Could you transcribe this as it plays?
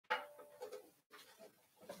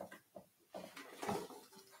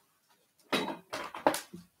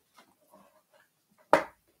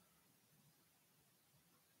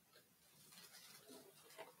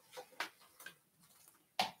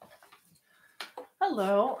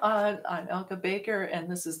Hello, I'm Elka Baker, and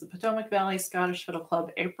this is the Potomac Valley Scottish Fiddle Club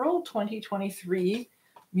April 2023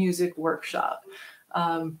 Music Workshop.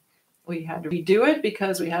 We had to redo it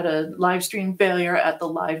because we had a live stream failure at the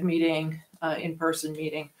live meeting, in-person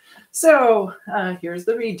meeting. So here's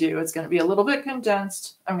the redo. It's going to be a little bit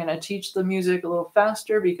condensed. I'm going to teach the music a little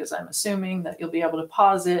faster because I'm assuming that you'll be able to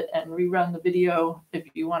pause it and rerun the video if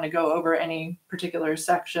you want to go over any particular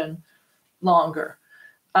section longer.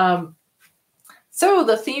 So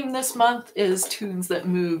the theme this month is tunes that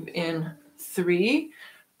move in three,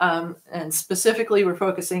 and specifically we're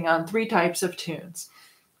focusing on three types of tunes.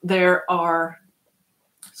 There are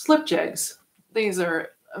slipjigs. These are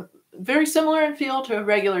very similar in feel to a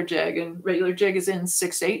regular jig, and regular jig is in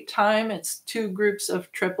 6/8 time. It's two groups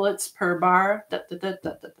of triplets per bar. A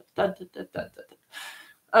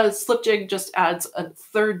slipjig just adds a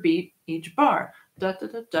third beat each bar.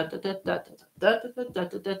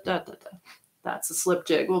 That's a slip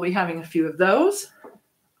jig. We'll be having a few of those.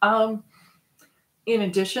 In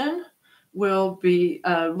addition, we'll be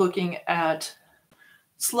looking at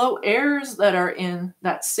slow airs that are in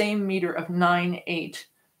that same meter of 9/8.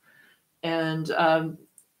 And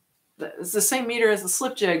it's the same meter as the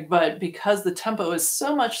slip jig, but because the tempo is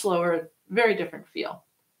so much slower, very different feel.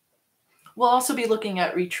 We'll also be looking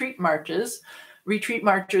at retreat marches. Retreat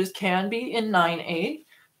marches can be in 9/8.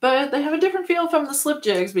 But they have a different feel from the slip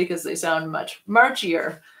jigs because they sound much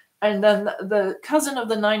marchier. And then the cousin of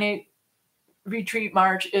the 9/8 retreat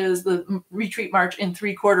march is the retreat march in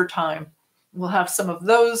 3/4 time. We'll have some of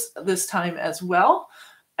those this time as well.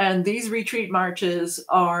 And these retreat marches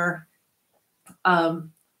are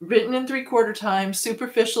written in 3/4 time.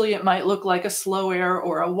 Superficially, it might look like a slow air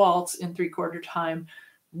or a waltz in 3/4 time.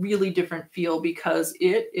 Really different feel because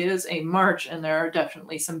it is a march and there are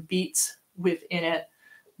definitely some beats within it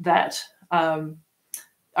that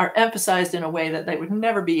are emphasized in a way that they would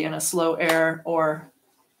never be in a slow air or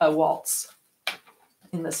a waltz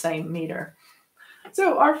in the same meter.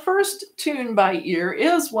 So our first tune by ear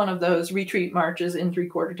is one of those retreat marches in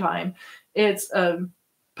 3/4 time. It's a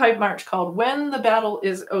pipe march called When the Battle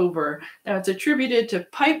is Over. Now it's attributed to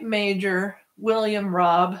pipe major William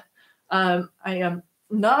Robb. I am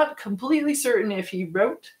not completely certain if he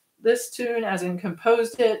wrote this tune, as in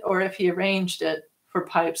composed it, or if he arranged it for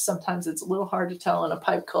pipes. Sometimes it's a little hard to tell in a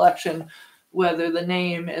pipe collection whether the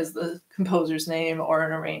name is the composer's name or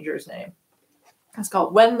an arranger's name. It's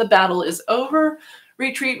called When the Battle is Over.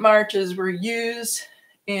 Retreat marches were used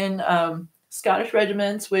in Scottish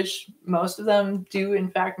regiments, which most of them do in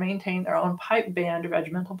fact maintain their own pipe band, a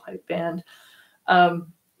regimental pipe band.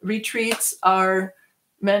 Retreats are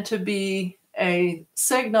meant to be a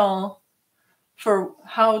signal for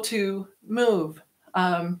how to move.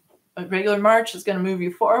 A regular march is going to move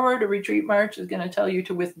you forward. A retreat march is going to tell you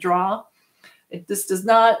to withdraw. This does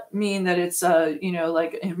not mean that it's a,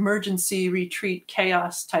 like an emergency retreat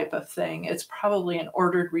chaos type of thing. It's probably an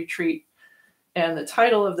ordered retreat. And the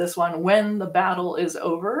title of this one, When the Battle is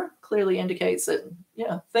Over, clearly indicates that,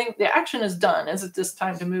 the action is done. Is it this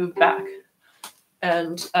time to move back?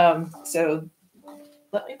 And so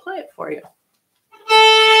let me play it for you.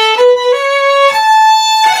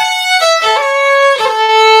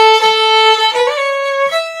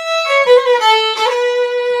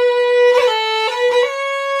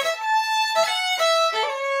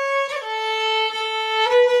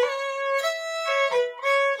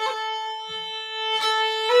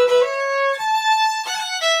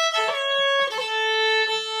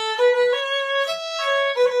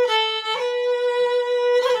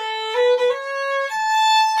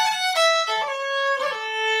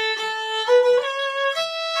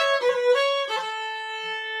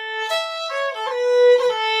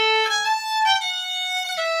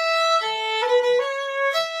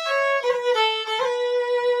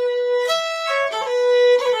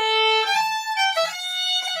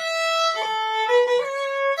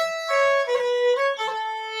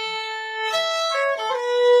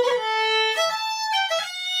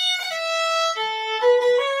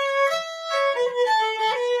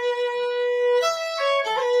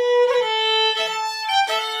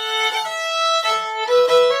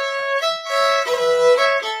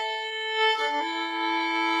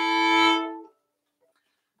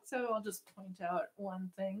 So I'll just point out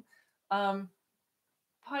one thing. Pipe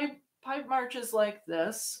marches like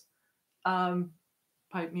this,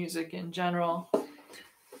 pipe music in general,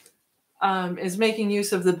 is making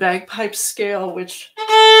use of the bagpipe scale, which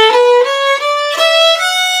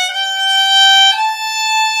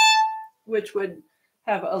would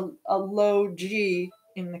have a low G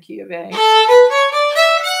in the key of A.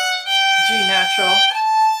 G natural.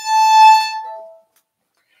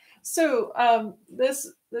 So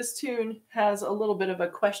this tune has a little bit of a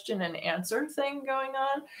question and answer thing going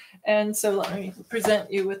on. And so let me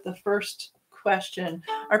present you with the first question.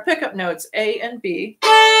 Our pickup notes, A and B.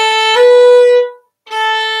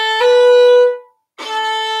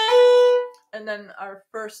 And then our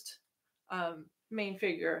first main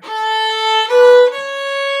figure. Let's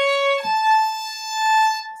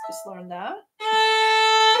just learn that.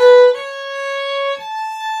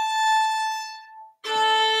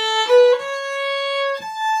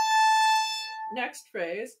 Next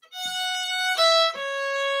phrase.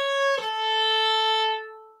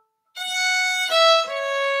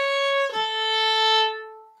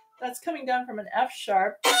 That's coming down from an F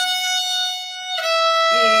sharp, E,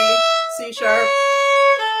 C sharp,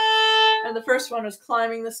 and the first one was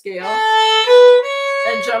climbing the scale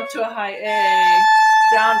and jump to a high A,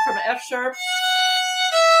 down from F sharp,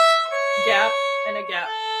 gap, and a gap.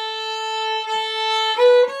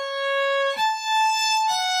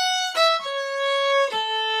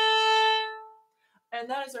 And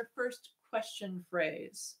that is our first question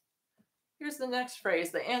phrase. Here's the next phrase,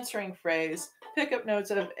 the answering phrase. Pickup notes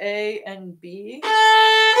of A and B.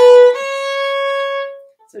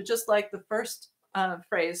 So just like the first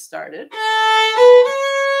phrase started.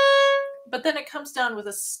 But then it comes down with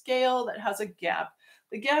a scale that has a gap.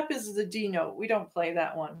 The gap is the D note. We don't play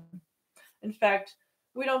that one. In fact,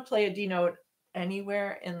 we don't play a D note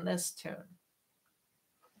anywhere in this tune.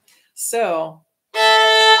 So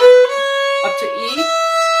up to E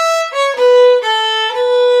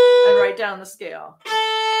and right down the scale.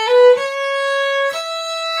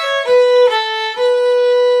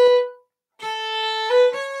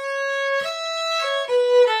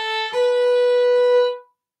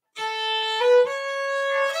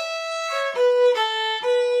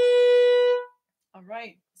 All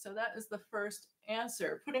right, so that is the first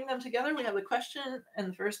answer. Putting them together, we have the question and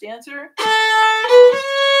the first answer.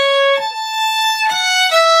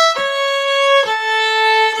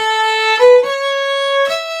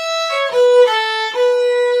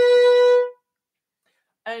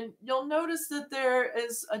 And you'll notice that there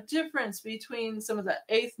is a difference between some of the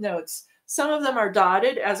eighth notes. Some of them are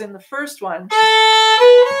dotted, as in the first one,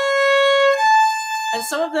 and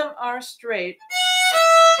some of them are straight.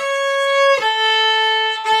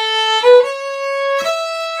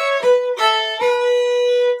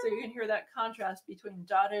 So you can hear that contrast between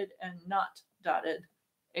dotted and not dotted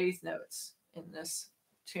eighth notes in this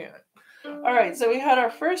tune. All right, so we had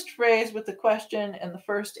our first phrase with the question and the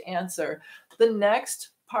first answer. The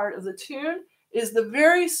next part of the tune is the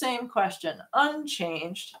very same question,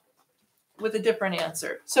 unchanged, with a different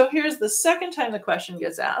answer. So here's the second time the question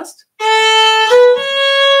gets asked.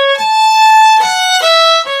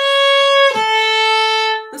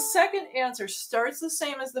 The second answer starts the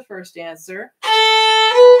same as the first answer,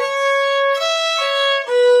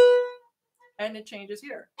 and it changes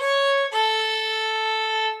here.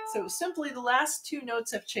 So simply the last two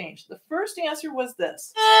notes have changed. The first answer was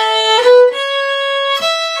this.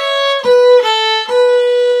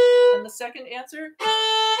 And the second answer.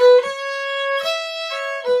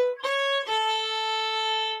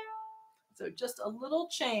 So just a little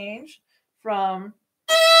change from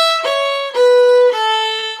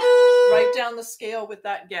right down the scale with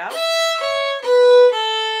that gap so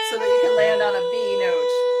that you can land on a B note.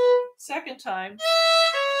 Second time,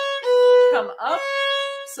 come up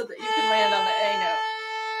so that you can land on the A note.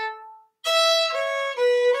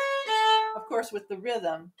 Of course, with the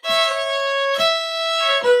rhythm.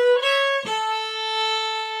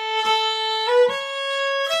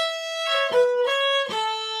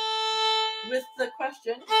 With the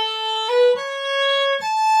question.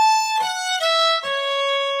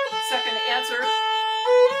 Second answer.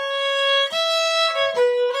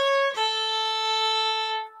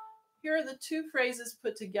 Here are the two phrases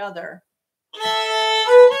put together.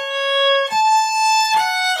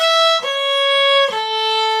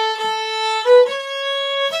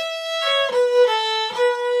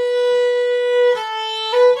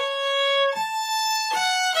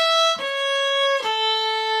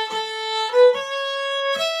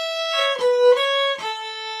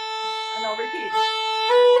 And I'll repeat.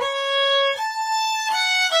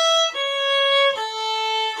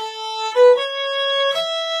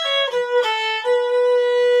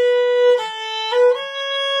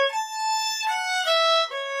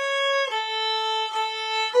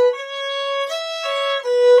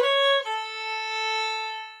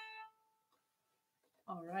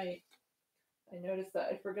 All right. I noticed that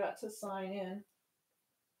I forgot to sign in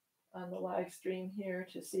on the live stream here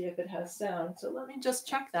to see if it has sound. So let me just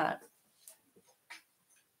check that.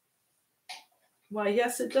 Why,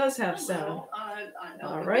 yes, it does have sound. I know.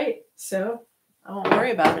 All right, so I won't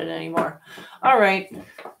worry about it anymore. All right.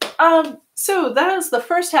 So that is the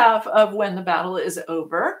first half of When the Battle is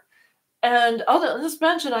Over. And I'll just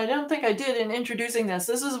mention, I don't think I did in introducing this.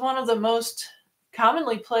 This is one of the most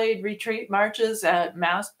commonly played retreat marches at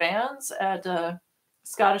massed bands at a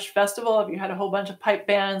Scottish festival. If you had a whole bunch of pipe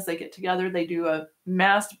bands, they get together, they do a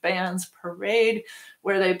massed bands parade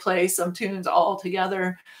where they play some tunes all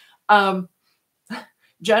together.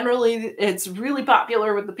 Generally, it's really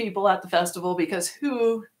popular with the people at the festival because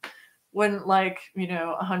who wouldn't like,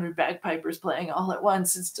 100 bagpipers playing all at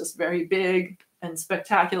once? It's just very big and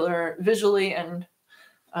spectacular visually and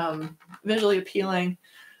visually appealing.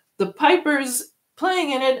 The pipers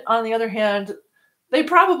playing in it, on the other hand, they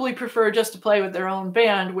probably prefer just to play with their own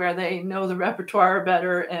band where they know the repertoire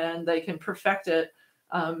better and they can perfect it.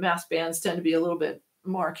 Mass bands tend to be a little bit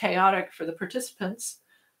more chaotic for the participants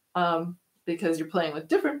because you're playing with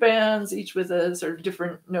different bands, each with a sort of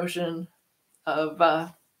different notion of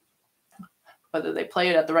whether they play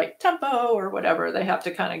it at the right tempo or whatever. They have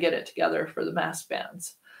to kind of get it together for the mass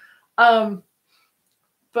bands.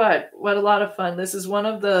 But what a lot of fun. This is one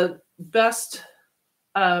of the best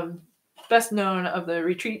known of the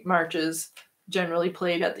retreat marches, generally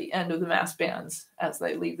played at the end of the mass bands as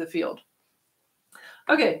they leave the field.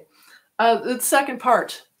 Okay, the second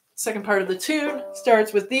part of the tune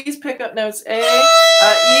starts with these pickup notes, A,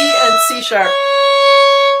 E, and C sharp.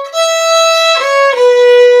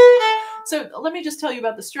 So let me just tell you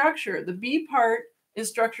about the structure. The B part is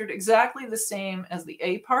structured exactly the same as the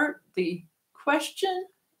A part. The question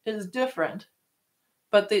is different,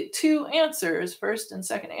 but the two answers, first and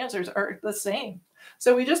second answers, are the same.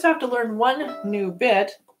 So we just have to learn one new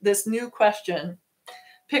bit, this new question.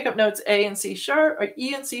 Pick up notes A and C sharp, or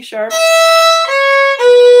E and C sharp.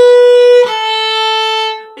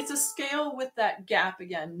 It's a scale with that gap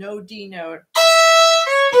again, no D note.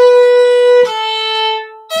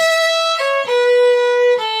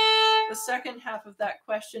 The second half of that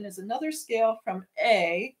question is another scale from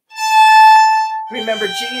A. Remember,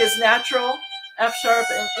 G is natural, F sharp,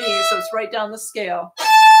 and E, so it's right down the scale.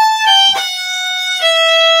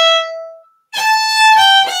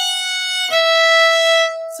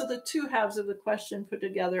 So the two halves of the question put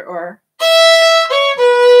together are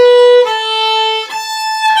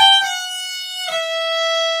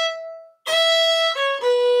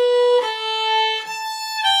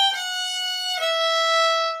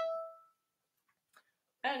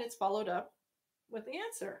and it's followed up with the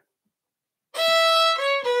answer.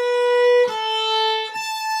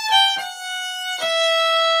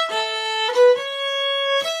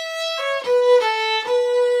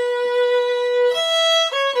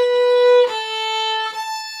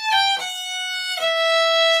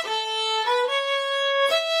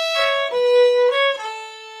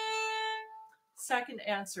 Second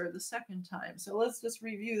answer the second time. So let's just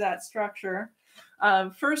review that structure.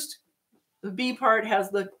 First, the B part has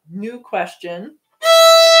the new question.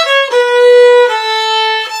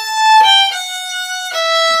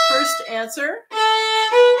 First answer.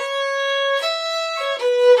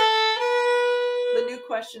 The new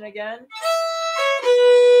question again.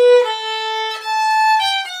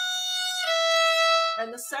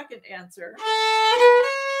 And the second answer.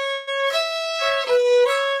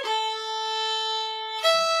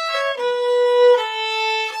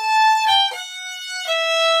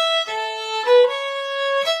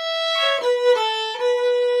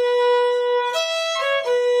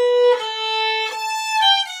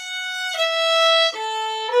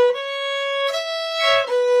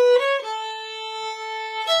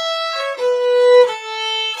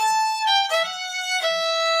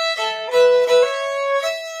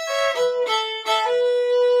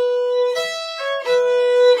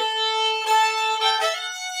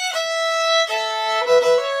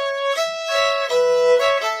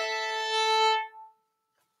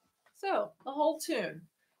 So the whole tune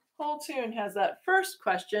has that first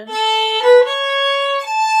question.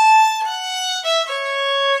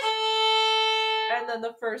 And then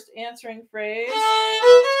the first answering phrase. The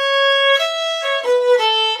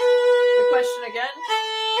question again.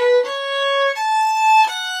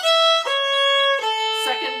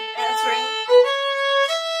 Second answering.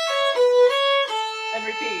 And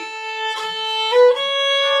repeat.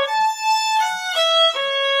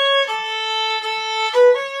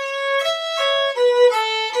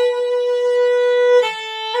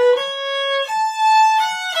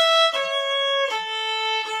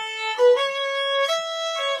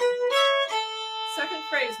 Second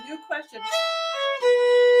phrase, new question.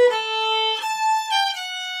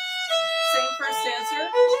 Same first answer.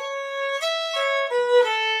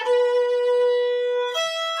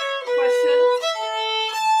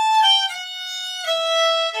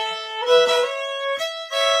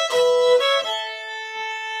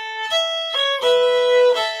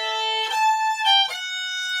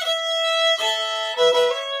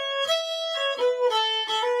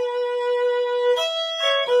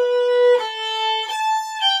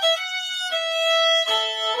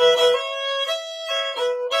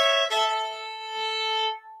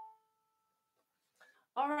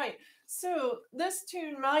 this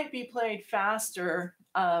tune might be played faster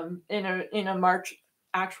in a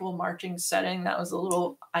actual marching setting. That was a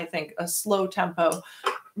little, I think, a slow tempo.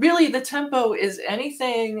 Really, the tempo is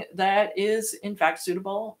anything that is in fact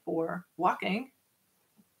suitable for walking.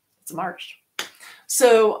 It's a march.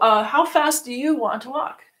 So how fast do you want to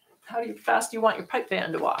walk? How fast do you want your pipe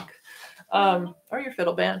band to walk? Or your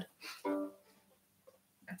fiddle band?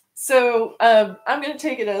 So I'm going to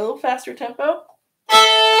take it at a little faster tempo.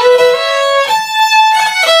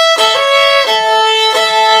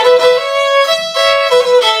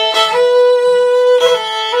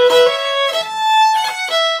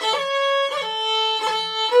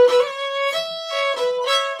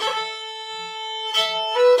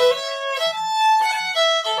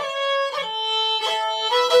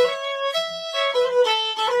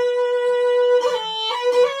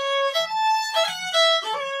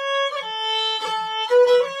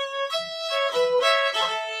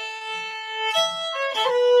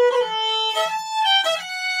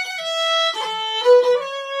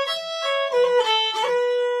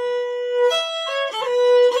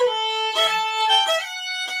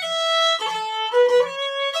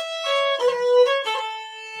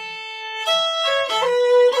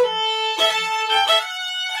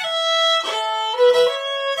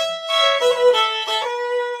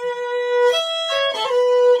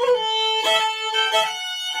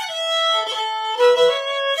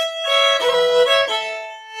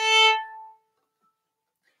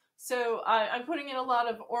 So I'm putting in a lot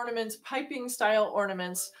of ornaments, piping style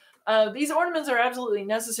ornaments. These ornaments are absolutely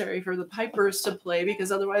necessary for the pipers to play because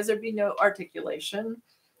otherwise there'd be no articulation.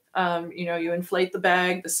 You inflate the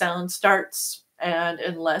bag, the sound starts, and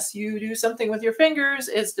unless you do something with your fingers,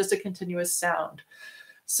 it's just a continuous sound.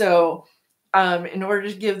 So in order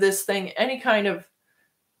to give this thing any kind of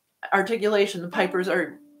articulation, the pipers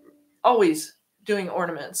are always doing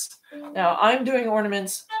ornaments. Now, I'm doing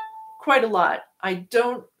ornaments quite a lot. I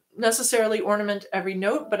don't necessarily ornament every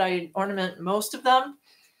note, but I ornament most of them.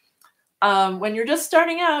 When you're just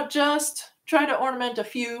starting out, just try to ornament a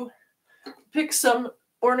few. Pick some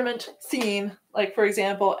ornament theme, like for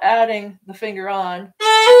example, adding the finger on.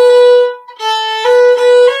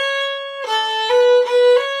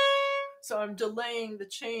 So I'm delaying the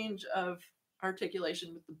change of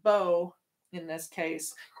articulation with the bow. In this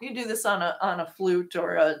case, you can do this on a flute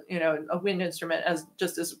or a wind instrument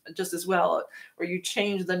just as well, where you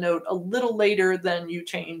change the note a little later than you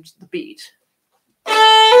change the beat.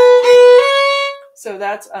 So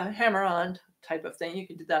that's a hammer-on type of thing. You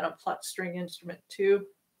could do that on plucked string instrument too.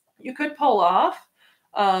 You could pull off.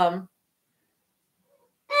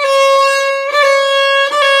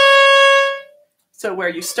 So where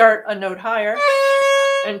you start a note higher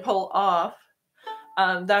and pull off.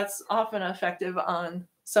 That's often effective on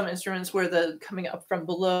some instruments where the coming up from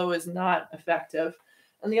below is not effective.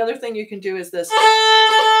 And the other thing you can do is this.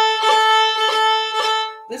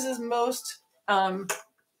 This is most, that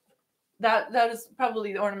is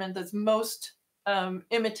probably the ornament that's most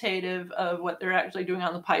imitative of what they're actually doing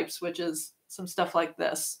on the pipes, which is some stuff like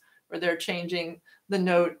this, where they're changing the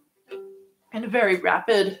note in a very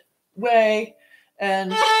rapid way.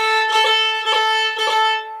 And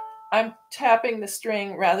I'm tapping the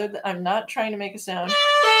string rather than, I'm not trying to make a sound.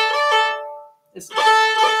 This is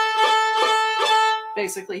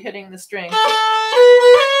basically hitting the string.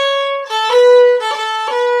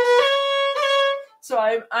 So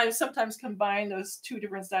I sometimes combine those two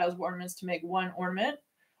different styles of ornaments to make one ornament.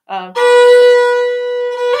 So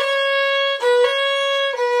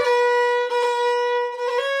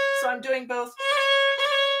I'm doing both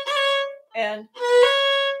and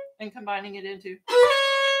combining it into.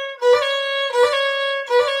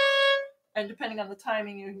 And depending on the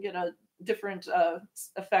timing, you can get a different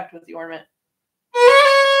effect with the ornament.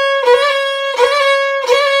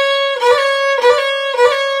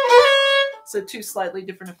 So two slightly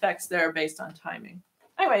different effects there based on timing.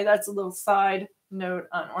 Anyway, that's a little side note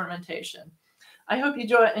on ornamentation. I hope you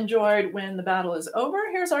enjoyed When the Battle is Over.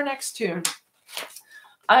 Here's our next tune.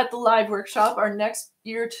 At the live workshop, our next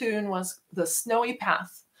year tune was The Snowy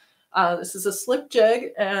Path. This is a slip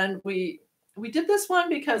jig, and we did this one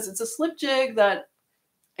because it's a slip jig that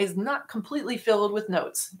is not completely filled with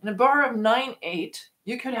notes. In a bar of 9/8,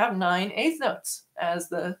 you could have 9/8 notes, as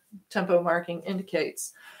the tempo marking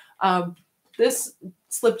indicates. This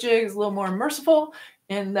slip jig is a little more merciful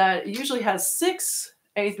in that it usually has 6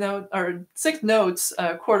 notes,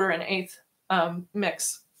 a quarter and eighth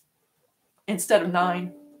mix instead of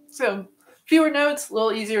 9. So fewer notes, a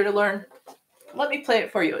little easier to learn. Let me play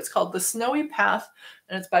it for you. It's called The Snowy Path,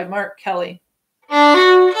 and it's by Mark Kelly.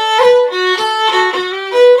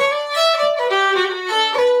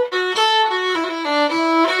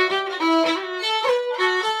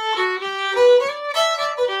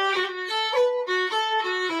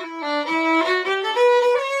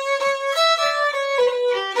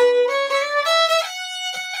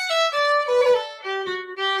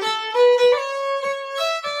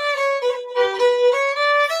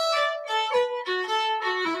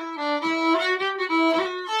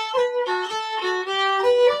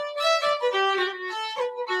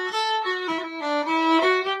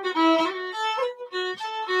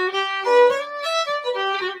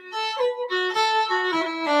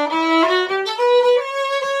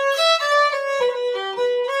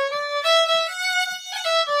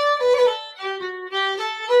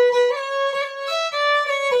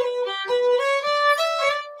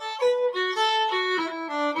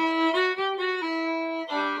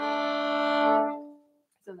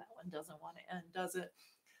 does it.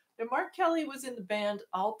 And Mark Kelly was in the band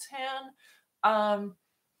Altan,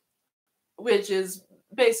 which is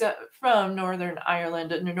based from Northern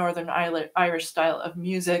Ireland, a Northern Irish style of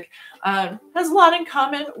music. Has a lot in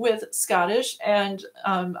common with Scottish, and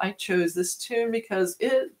I chose this tune because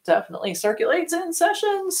it definitely circulates in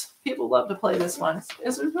sessions. People love to play this one.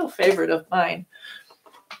 It's a real favorite of mine.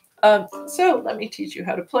 So let me teach you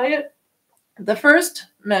how to play it. The first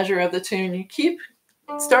measure of the tune, you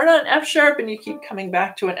start on F sharp and you keep coming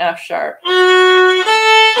back to an F sharp.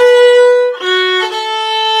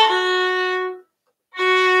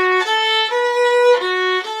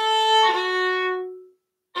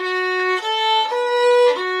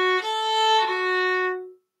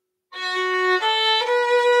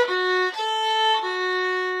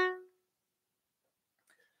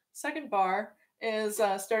 Second bar is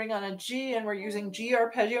starting on a G, and we're using G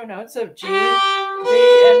arpeggio notes of G, G,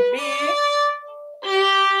 and B.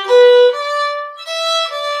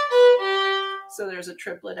 So there's a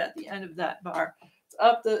triplet at the end of that bar. It's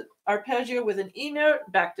up the arpeggio with an E note,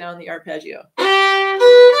 back down the arpeggio.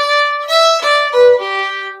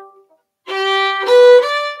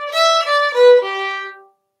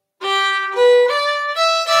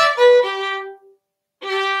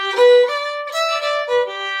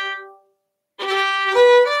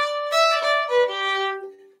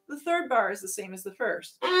 The third bar is the same as the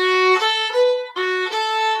first.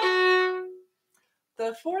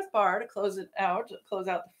 The fourth bar, to close out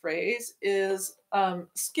the phrase, is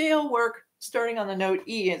scale work starting on the note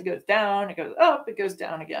E. It goes down, it goes up, it goes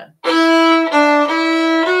down again.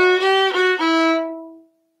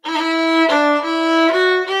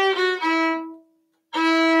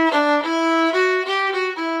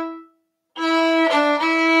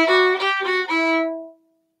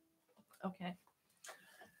 Okay.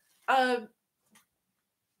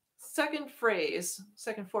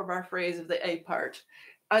 Second 4-bar phrase of the A part.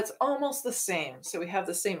 It's almost the same. So we have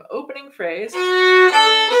the same opening phrase, this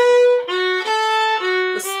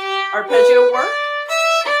arpeggio work,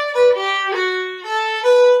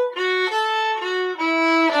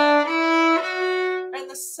 and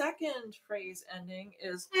the second phrase ending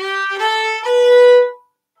is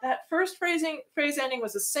that first phrase ending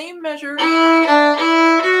was the same measure,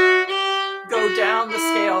 go down the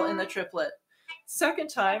scale in the triplet. Second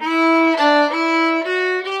time,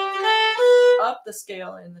 up the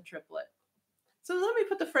scale in the triplet. So let me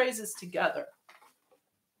put the phrases together.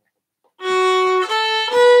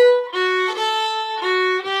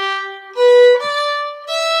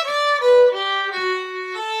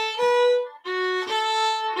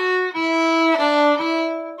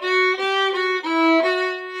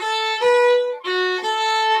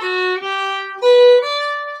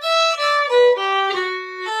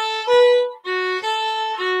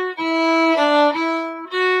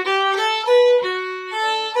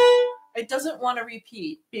 It doesn't want to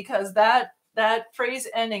repeat because that phrase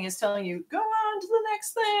ending is telling you, go on to the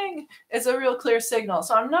next thing. It's a real clear signal.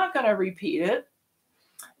 So I'm not going to repeat it.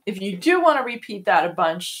 If you do want to repeat that a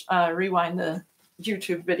bunch, rewind the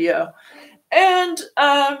YouTube video. And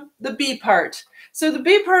the B part. So the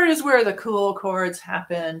B part is where the cool chords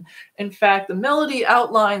happen. In fact, the melody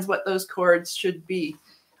outlines what those chords should be.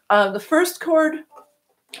 The first chord.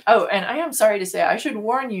 Oh, and I am sorry to say, I should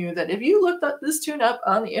warn you that if you look this tune up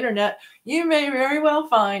on the internet, you may very well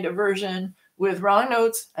find a version with wrong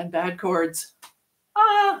notes and bad chords.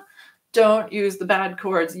 Don't use the bad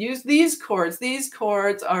chords. Use these chords. These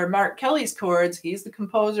chords are Mark Kelly's chords. He's the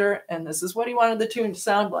composer, and this is what he wanted the tune to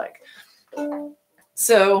sound like.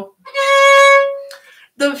 So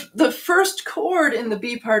the first chord in the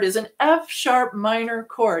B part is an F sharp minor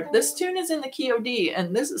chord. This tune is in the key of D,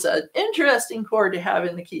 and this is an interesting chord to have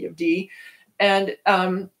in the key of D. And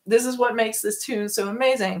this is what makes this tune so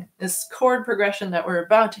amazing, this chord progression that we're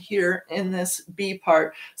about to hear in this B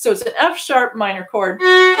part. So it's an F sharp minor chord.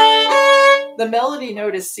 The melody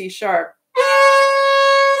note is C sharp.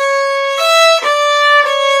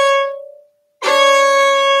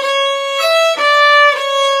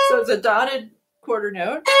 So it's a dotted quarter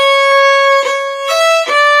note.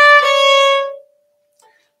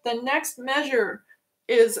 The next measure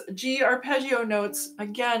is G arpeggio notes.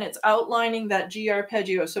 Again, it's outlining that G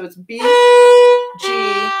arpeggio. So it's B, G, B,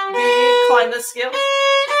 climb the scale.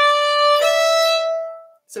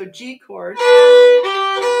 So G chord.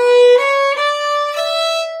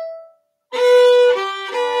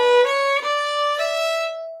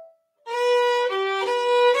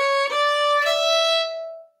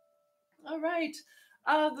 All right.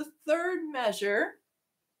 The third measure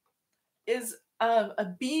is a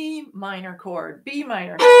B minor chord, B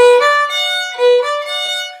minor.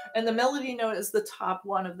 And the melody note is the top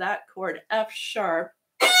one of that chord, F sharp.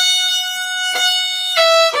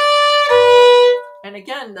 And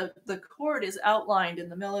again, the chord is outlined in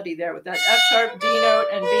the melody there with that F sharp, D note,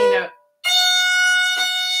 and B note.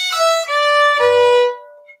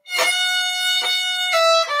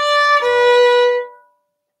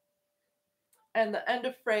 And the end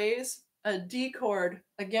of phrase, a D chord,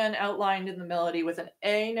 again outlined in the melody with an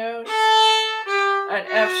A note, an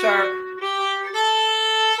F sharp,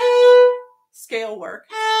 scale work.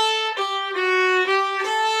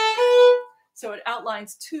 So it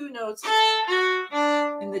outlines two notes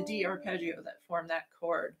in the D arpeggio that form that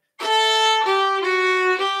chord.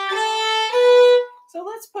 So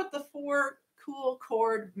let's put the four cool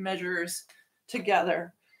chord measures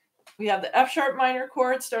together. We have the F sharp minor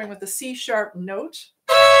chord starting with the C sharp note,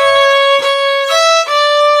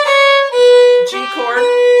 G chord,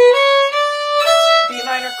 B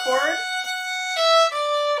minor chord,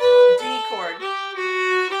 D chord.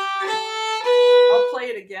 I'll play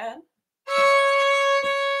it again.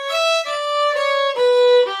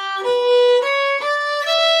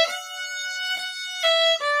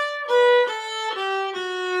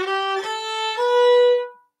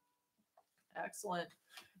 Excellent.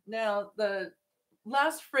 Now, the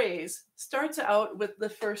last phrase starts out with the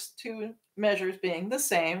first two measures being the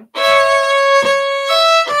same.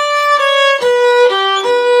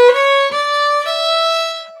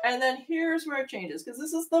 And then here's where it changes, because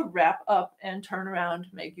this is the wrap up and turn around,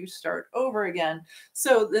 make you start over again.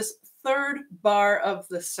 So this third bar of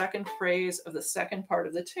the second phrase of the second part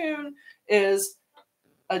of the tune is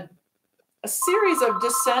a series of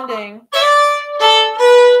descending.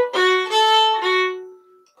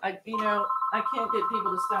 I can't get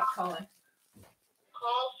people to stop calling.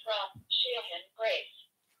 Call from Sharon Grace.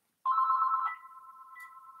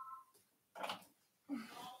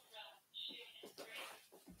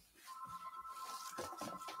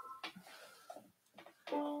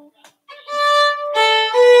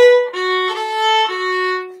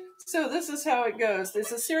 So this is how it goes.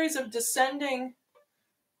 There's a series of descending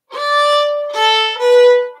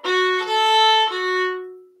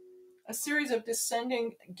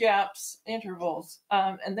gaps, intervals,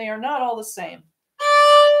 and they are not all the same.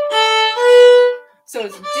 So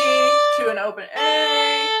it's D to an open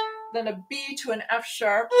A, then a B to an F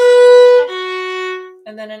sharp,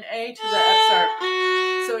 and then an A to the F sharp.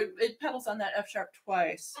 So it pedals on that F sharp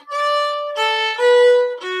twice.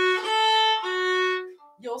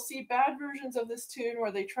 You'll see bad versions of this tune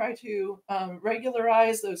where they try to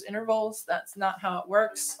regularize those intervals. That's not how it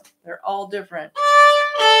works. They're all different.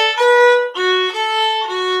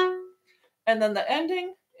 And then the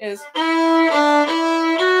ending is,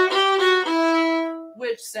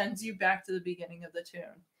 which sends you back to the beginning of the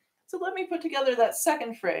tune. So let me put together that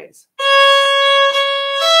second phrase.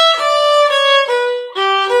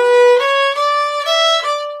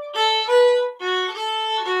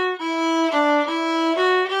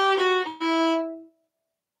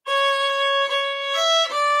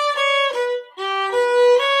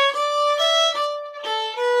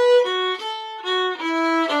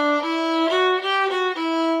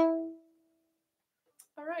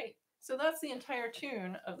 So that's the entire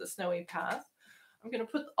tune of the Snowy Path. I'm going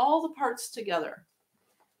to put all the parts together.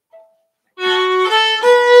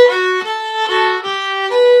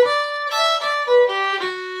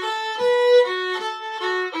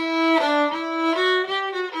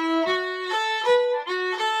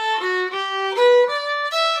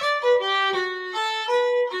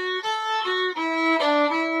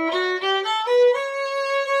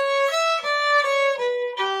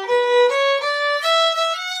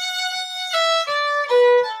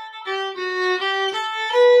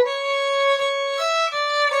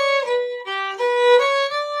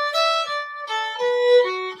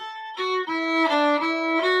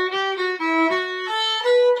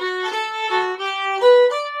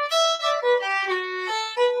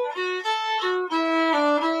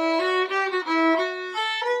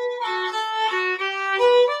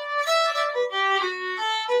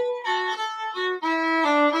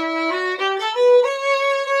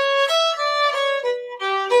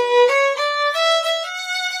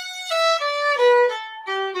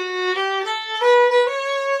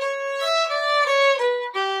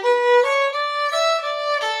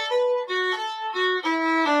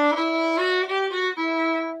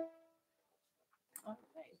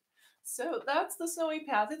 So that's the Snowy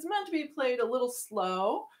Path. It's meant to be played a little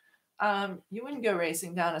slow. You wouldn't go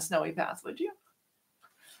racing down a snowy path, would you?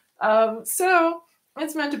 So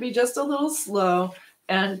it's meant to be just a little slow.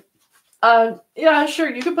 And yeah,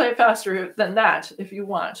 sure, you can play it faster than that if you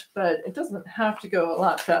want, but it doesn't have to go a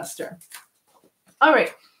lot faster. All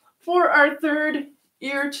right, For our third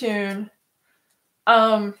ear tune,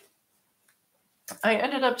 I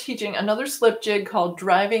ended up teaching another slip jig called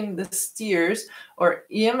Driving the Steers, or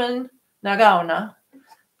Iemen Nagaona,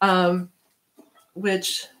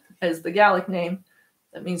 which is the Gallic name.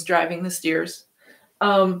 That means driving the steers.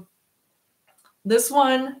 This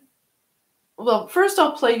one, well, first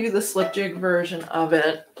I'll play you the slip jig version of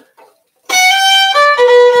it.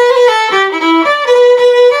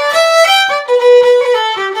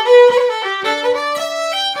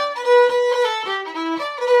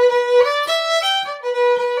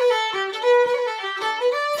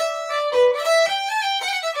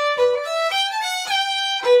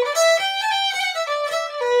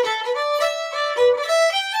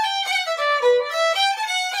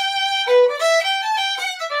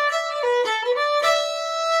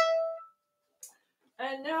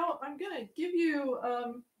 And now I'm going to give you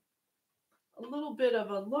a little bit of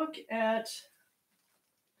a look at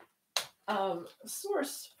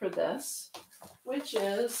source for this, which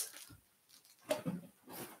is,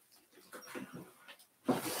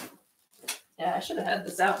 yeah, I should have had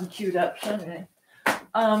this out and queued up, shouldn't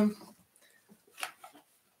I?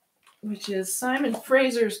 Which is Simon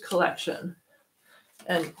Fraser's collection.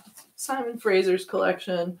 And Simon Fraser's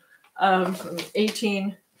collection from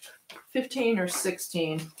 1815 or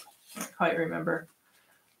 16, I can't quite remember.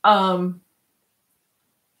 Let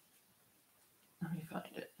me find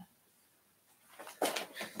it.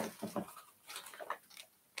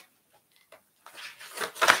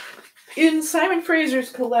 In Simon Fraser's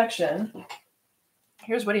collection,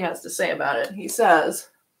 here's what he has to say about it. He says,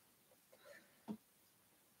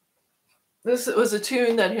 this was a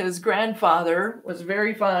tune that his grandfather was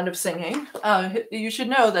very fond of singing. You should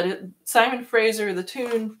know that Simon Fraser, the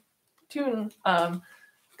tune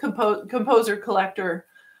composer collector,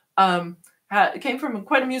 came from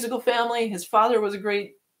quite a musical family. His father was a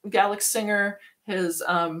great Gallic singer.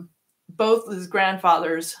 Both his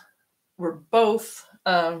grandfathers were both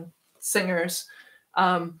singers,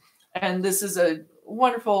 and this is a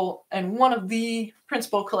wonderful and one of the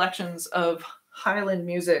principal collections of Highland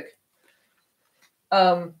music.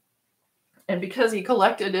 And because he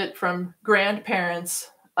collected it from grandparents,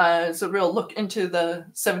 it's a real look into the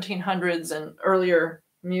 1700s and earlier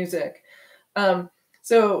music.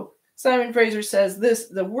 So Simon Fraser says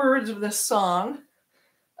the words of this song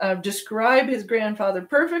describe his grandfather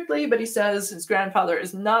perfectly, but he says his grandfather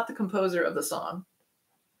is not the composer of the song,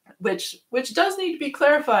 which does need to be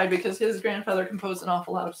clarified because his grandfather composed an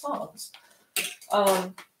awful lot of songs.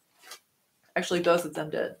 Actually, both of them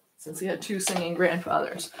did, since he had two singing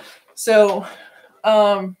grandfathers. So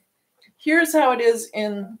here's how it is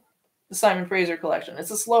in the Simon Fraser collection.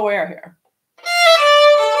 It's a slow air here.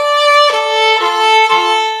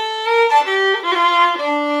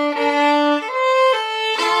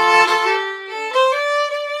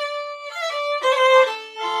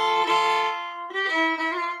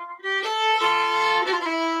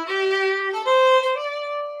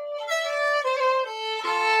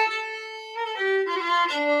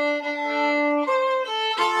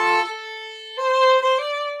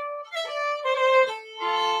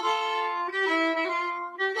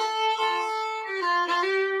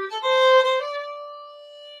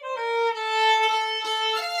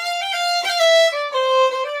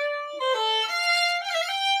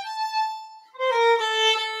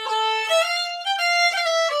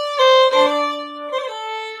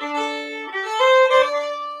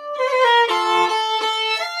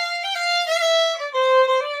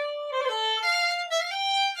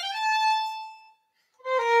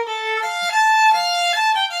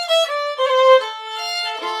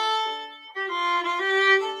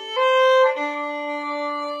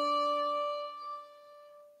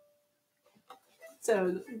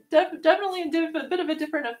 So definitely a bit of a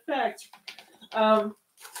different effect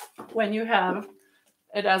when you have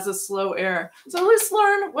it as a slow air. So let's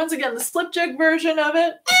learn, once again, the slip jig version of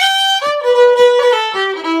it.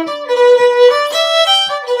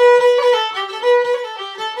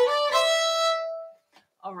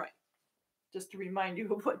 All right, just to remind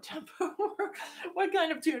you of what tempo, what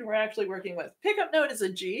kind of tune we're actually working with. Pickup note is a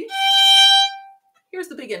G. Here's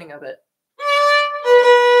the beginning of it.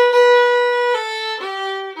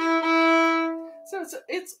 So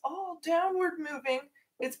it's all downward moving.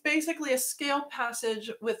 It's basically a scale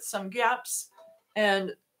passage with some gaps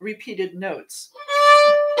and repeated notes.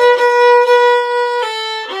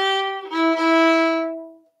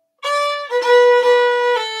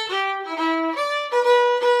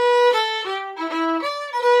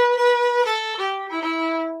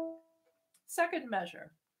 Second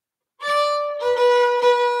measure.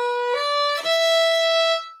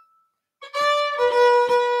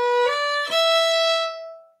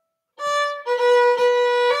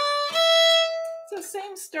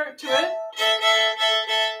 start to it,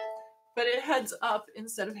 but it heads up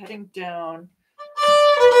instead of heading down.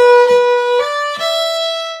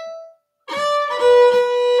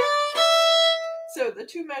 So the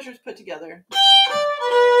two measures put together.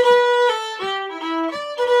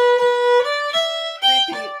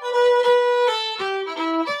 Repeat.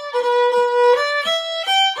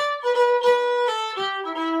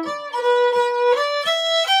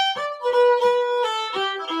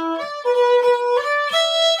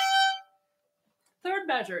 Third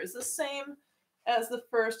measure is the same as the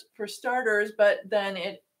first for starters, but then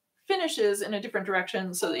it finishes in a different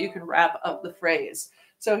direction so that you can wrap up the phrase.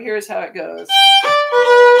 So here's how it goes.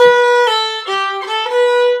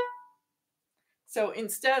 So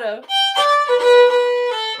instead of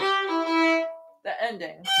the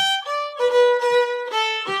ending,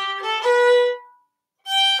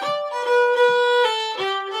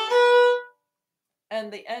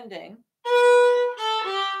 and the ending,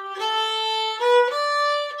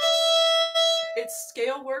 it's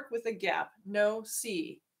scale work with a gap, no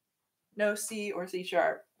C or C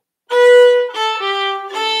sharp.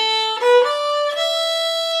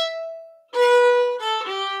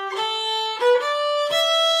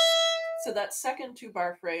 So that second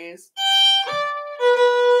 2-bar phrase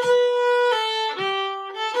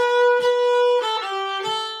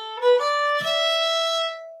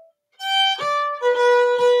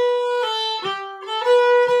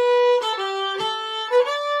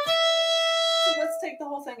take the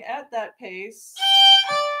whole thing at that pace.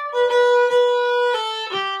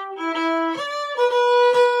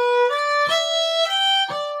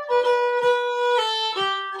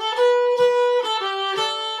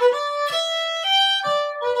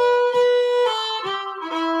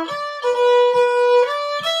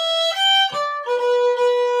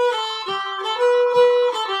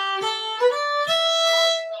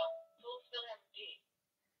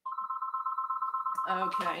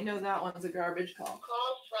 Okay, I know that one's a garbage call.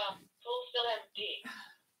 Call from Fulfill MD.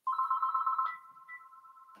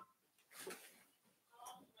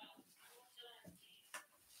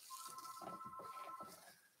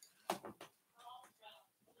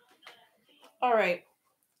 All right,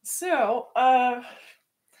 so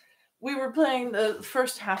we were playing the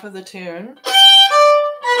first half of the tune.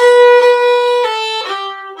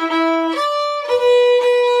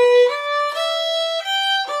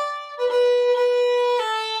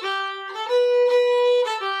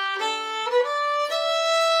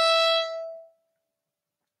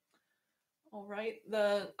 All right,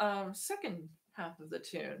 the second half of the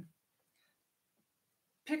tune.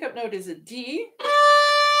 Pickup note is a D.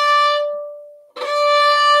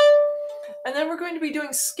 And then we're going to be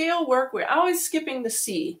doing scale work. We're always skipping the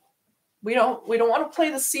C. We don't want to play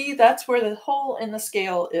the C. That's where the hole in the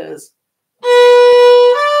scale is.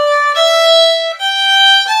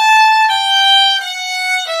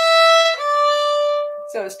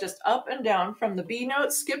 So it's just up and down from the B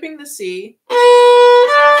note, skipping the C,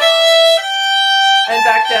 and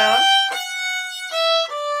back down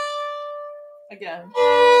again.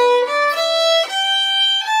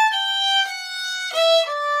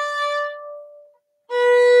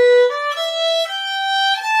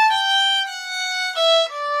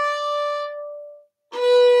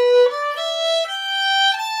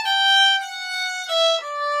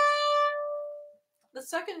 The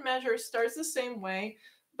second measure starts the same way,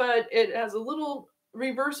 but it has a little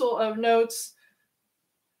reversal of notes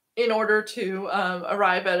in order to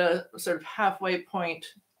arrive at a sort of halfway point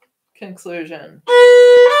conclusion.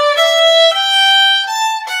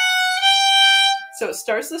 So it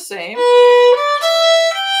starts the same.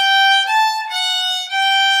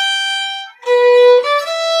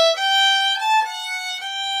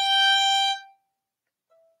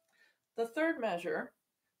 The third measure,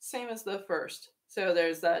 same as the first. So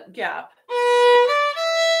there's that gap,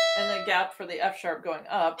 and the gap for the F sharp going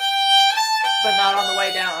up, but not on the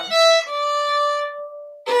way down.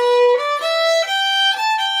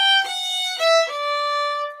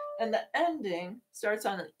 And the ending starts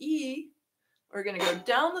on an E. We're going to go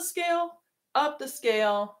down the scale, up the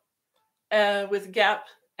scale, with gap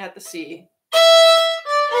at the C.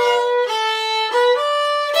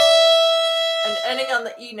 And ending on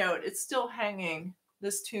the E note, it's still hanging.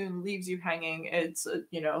 This tune leaves you hanging. It's,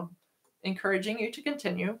 encouraging you to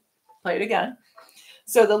continue. Play it again.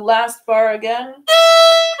 So the last bar again.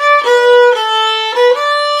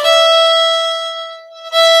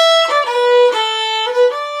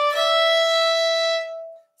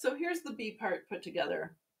 So here's the B part put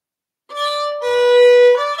together.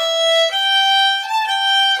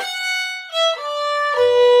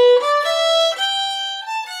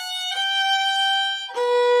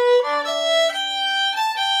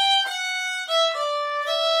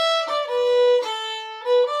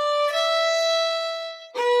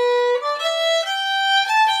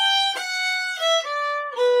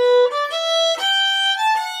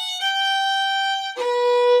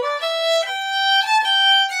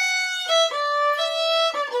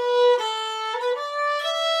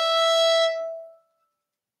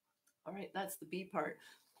 All right, that's the B part.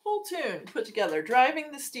 Whole tune put together,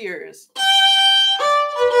 driving the steers.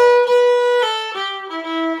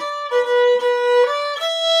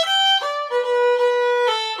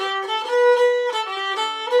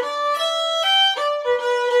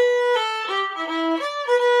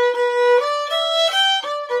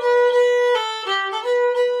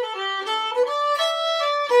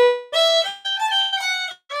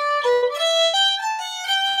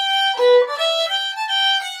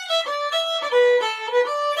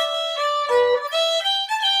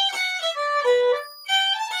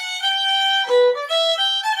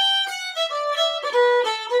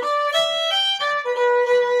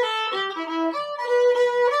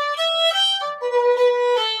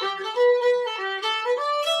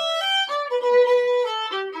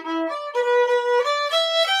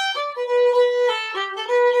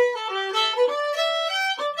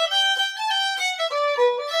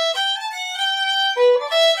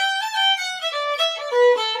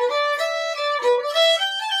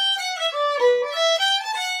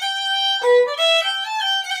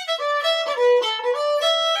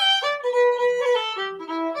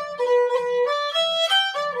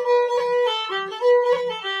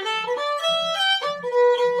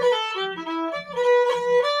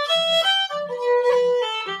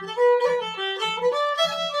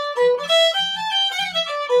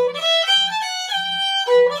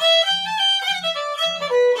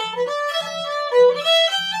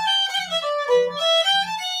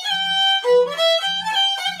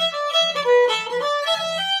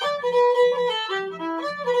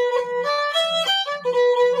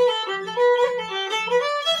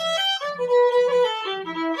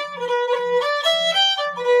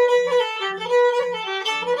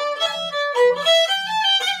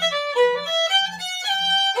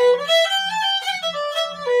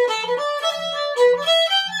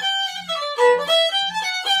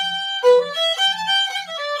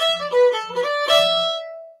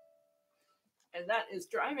 And that is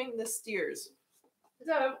driving the steers.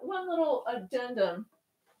 So one little addendum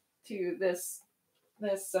to this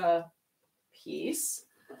piece.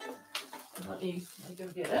 Let me go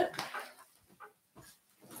get it.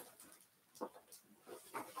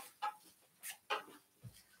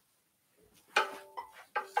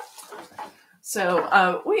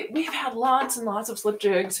 So we've had lots and lots of slip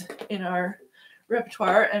jigs in our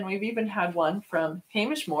repertoire, and we've even had one from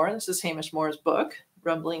Hamish Moore. This is Hamish Moore's book,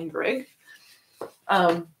 Rumbling Brig.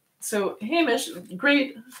 So Hamish,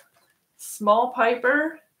 great small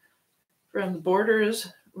piper from the Borders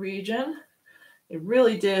region. It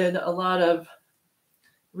really did a lot of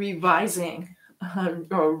revising,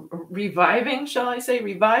 or reviving, shall I say,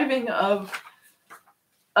 reviving of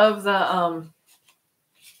the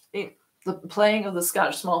playing of the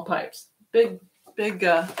Scottish small pipes. Big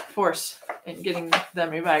force in getting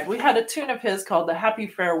them revived. We had a tune of his called The Happy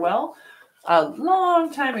Farewell a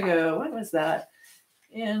long time ago. When was that?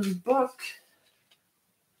 In book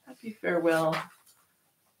Happy Farewell.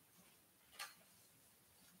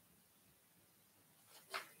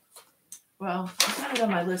 Well, I've got it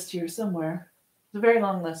on my list here somewhere. It's a very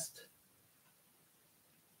long list.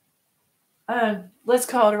 Let's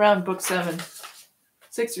call it around book 7,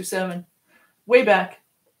 6 or 7. Way back,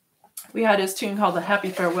 we had his tune called The Happy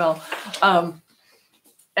Farewell.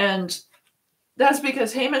 And that's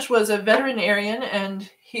because Hamish was a veterinarian and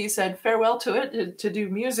he said farewell to it to do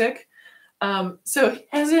music. So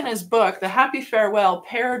as in his book, The Happy Farewell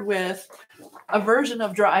paired with a version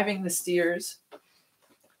of Driving the Steers,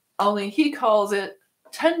 only he calls it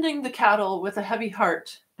Tending the Cattle with a Heavy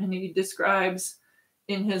Heart. And he describes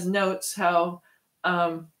in his notes how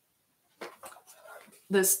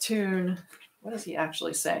this tune, what does he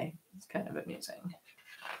actually say? It's kind of amusing.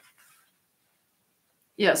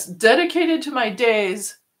 Yes, dedicated to my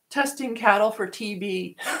days testing cattle for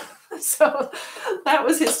TB. So that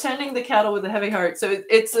was his Tending the Cattle with a Heavy Heart. So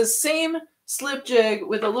it's the same slip jig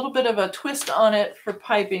with a little bit of a twist on it for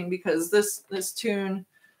piping, because this tune,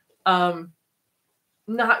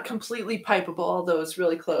 not completely pipeable, although it's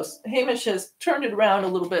really close. Hamish has turned it around a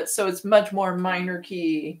little bit, so it's much more minor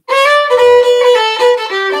key.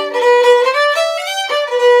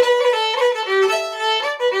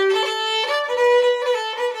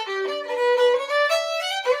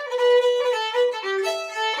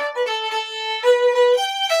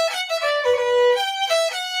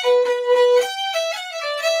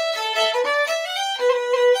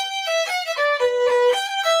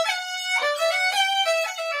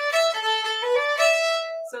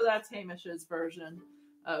 That's Hamish's version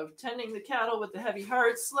of Tending the Cattle with the Heavy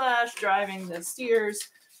Heart / Driving the Steers.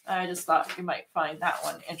 I just thought you might find that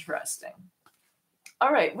one interesting.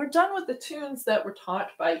 All right, we're done with the tunes that were taught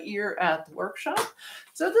by ear at the workshop.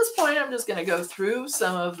 So at this point, I'm just going to go through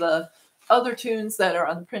some of the other tunes that are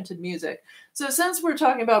on the printed music. So since we're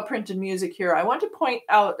talking about printed music here, I want to point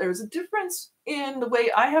out there's a difference in the way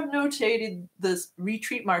I have notated the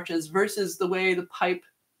retreat marches versus the way the pipe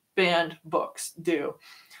band books do.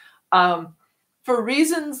 For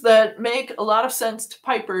reasons that make a lot of sense to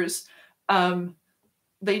pipers,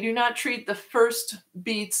 they do not treat the first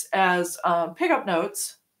beats as pickup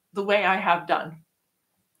notes the way I have done.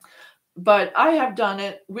 But I have done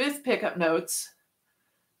it with pickup notes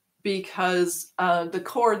because the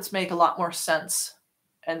chords make a lot more sense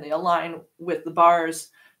and they align with the bars.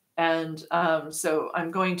 And so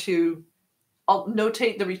I'm going to I'll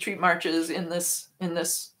notate the retreat marches in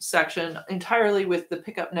this section entirely with the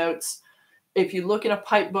pickup notes. If you look in a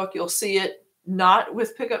pipe book, you'll see it not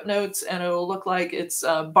with pickup notes, and it will look like it's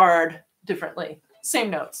barred differently.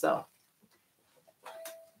 Same notes, though.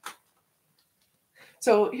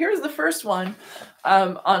 So here's the first one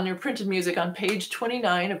on your printed music on page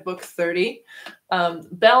 29 of book 30.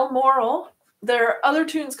 Balmoral. There are other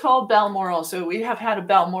tunes called Balmoral. So we have had a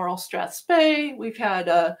Balmoral Strathspey. We've had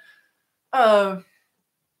a, I'm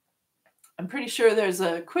pretty sure there's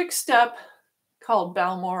a quick step called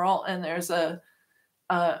Balmoral, and there's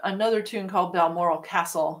another tune called Balmoral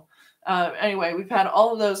Castle. Anyway, we've had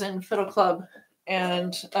all of those in Fiddle Club,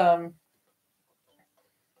 and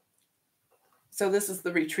so this is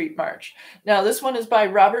the Retreat March. Now, this one is by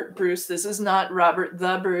Robert Bruce. This is not Robert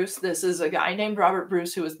the Bruce. This is a guy named Robert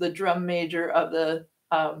Bruce who was the drum major of the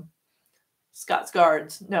Scots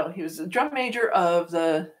Guards. No, he was the drum major of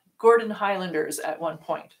the Gordon Highlanders at one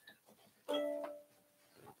point.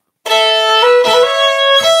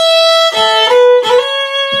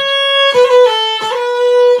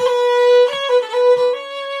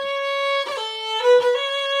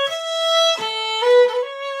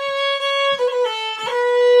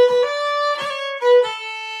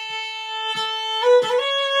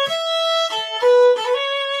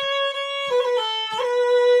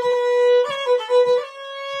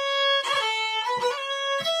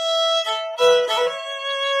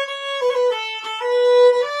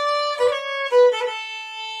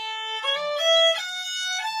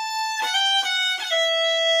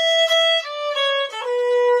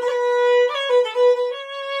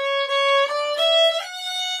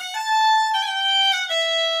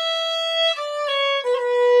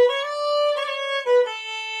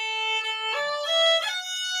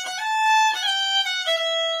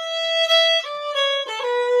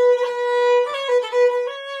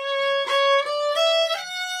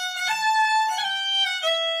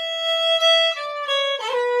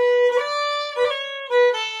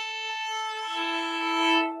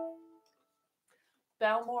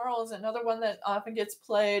 Balmoral is another one that often gets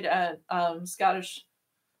played at Scottish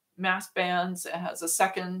mass bands. It has a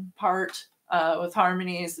second part with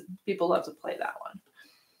harmonies. People love to play that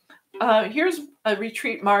one. Here's a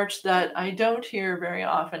retreat march that I don't hear very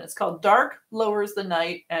often. It's called Dark Lowers the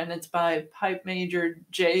Night, and it's by Pipe Major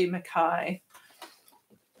J. Mackay.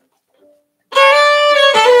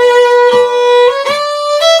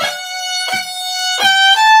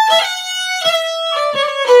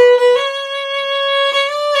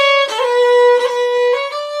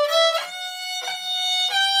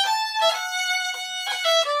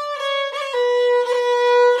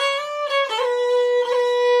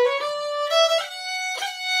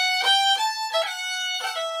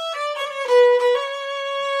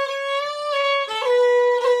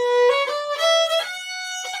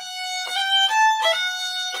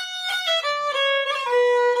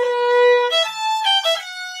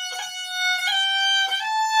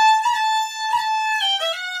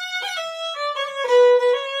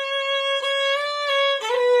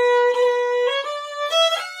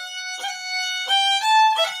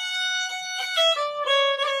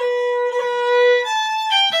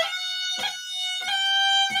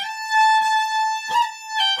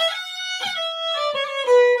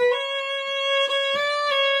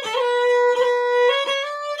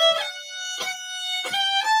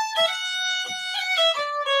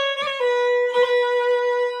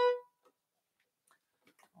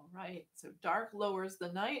 So Dark Lowers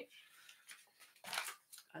the Night.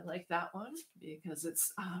 I like that one because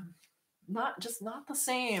it's not the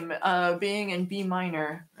same being in B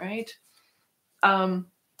minor, right?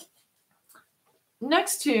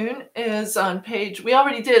 Next tune is on page, we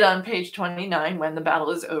already did on page 29, When the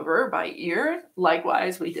Battle is Over by ear.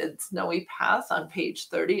 Likewise, we did Snowy Path on page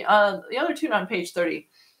 30. The other tune on page 30,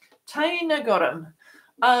 Taina Gorum.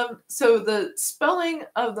 So the spelling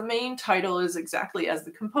of the main title is exactly as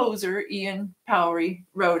the composer, Ian Powery,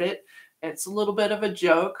 wrote it. It's a little bit of a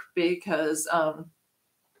joke because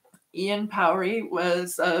Ian Powery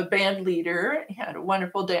was a band leader. He had a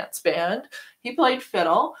wonderful dance band. He played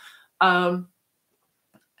fiddle. And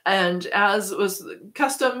as was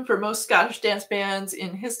custom for most Scottish dance bands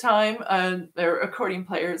in his time, there were accordion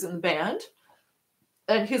players in the band.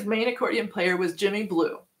 And his main accordion player was Jimmy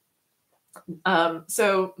Blue.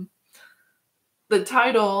 So the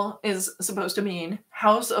title is supposed to mean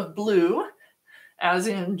House of Blue, as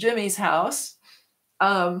in Jimmy's house.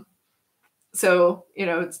 So,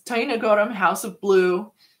 it's Taina Goram, House of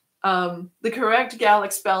Blue. The correct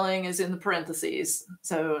Gaelic spelling is in the parentheses.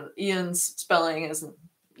 So Ian's spelling is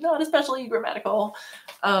not especially grammatical.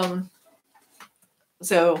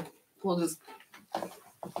 So we'll just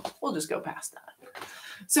go past that.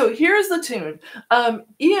 So here's the tune.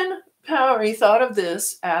 Ian Powery thought of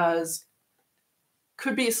this as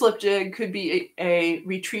could be a slip jig, could be a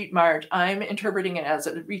retreat march. I'm interpreting it as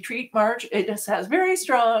a retreat march. It just has very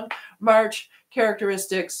strong march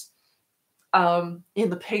characteristics in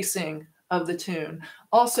the pacing of the tune.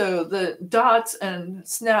 Also, the dots and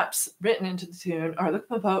snaps written into the tune are the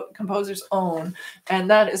composer's own, and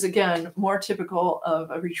that is, again, more typical of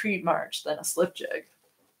a retreat march than a slip jig.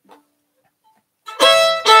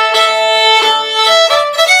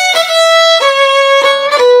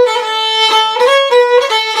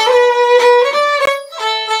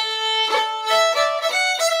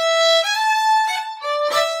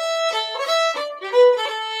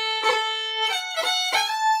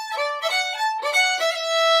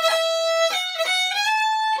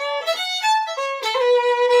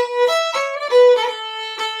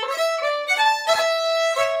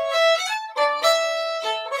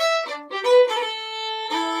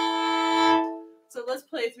 So let's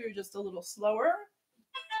play through just a little slower.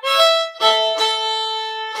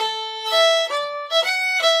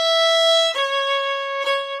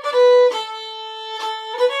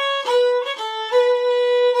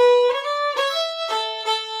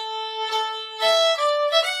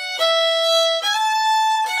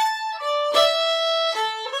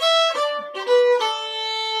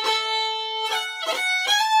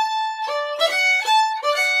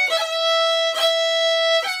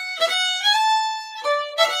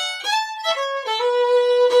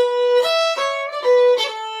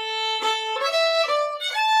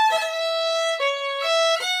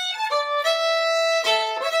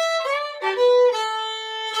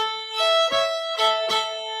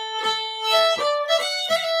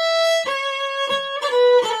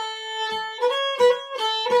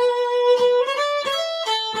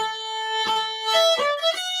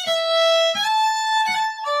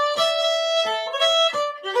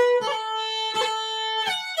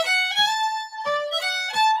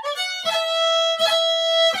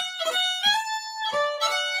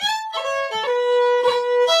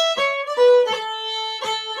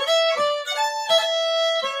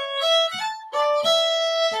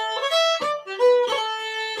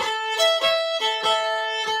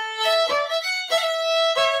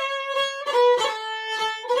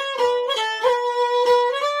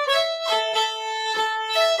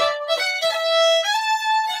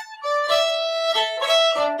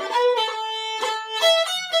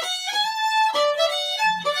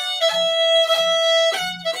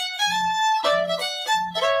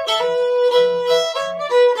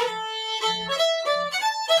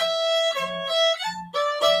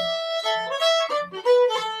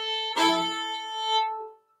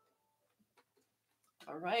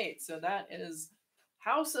 All right, so that is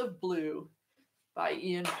House of Blue by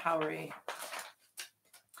Ian Powery.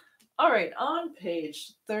 All right, on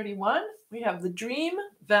page 31, we have the Dream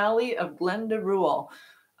Valley of Glendaruel.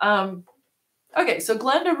 Okay, so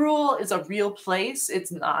Glendaruel is a real place.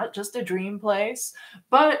 It's not just a dream place,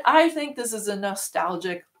 but I think this is a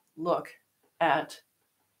nostalgic look at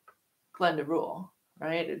Glendaruel,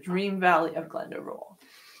 right? A Dream Valley of Glendaruel.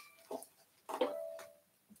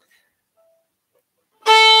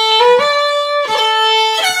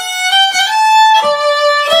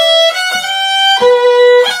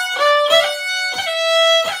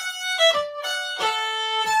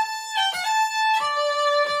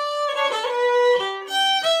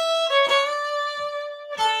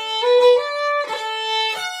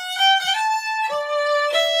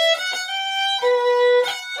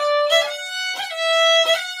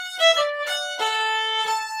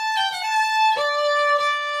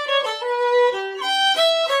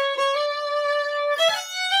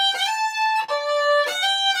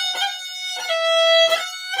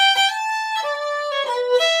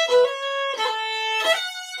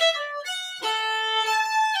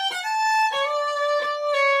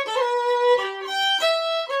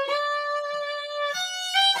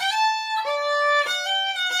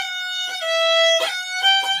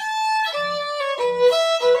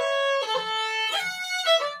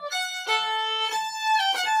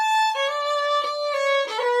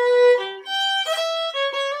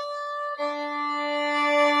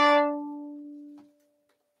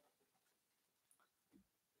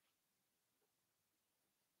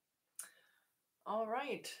 All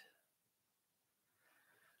right.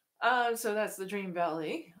 So that's the Dream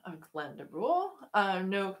Valley of Glendabule.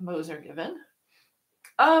 No composer given.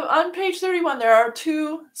 On page 31, there are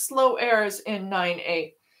two slow airs in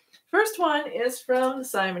 9/8. First one is from the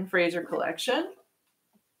Simon Fraser collection.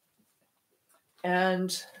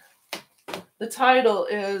 And the title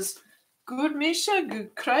is Gudmisha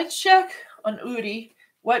Gukrajczak on Uri,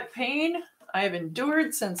 What Pain I Have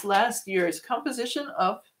Endured Since Last Year's Composition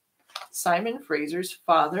of Simon Fraser's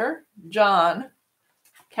father,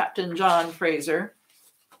 Captain John Fraser.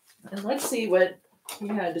 And let's see what he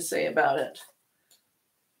had to say about it.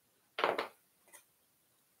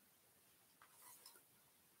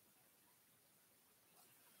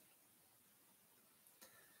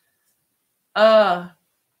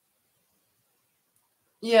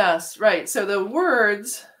 Yes, right. So the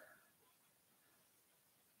words,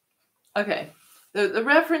 okay. The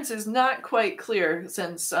reference is not quite clear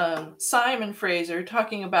since Simon Fraser,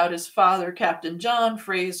 talking about his father, Captain John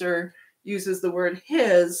Fraser, uses the word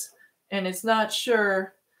his, and it's not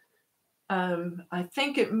sure. I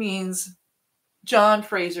think it means John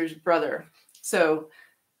Fraser's brother. So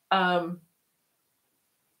John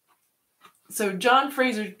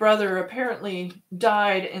Fraser's brother apparently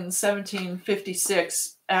died in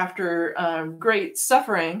 1756 after great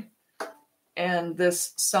suffering, and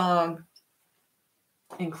this song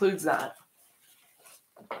includes that.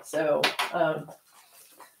 So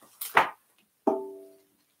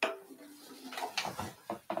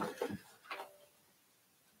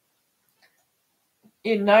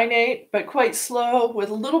in 9/8, but quite slow with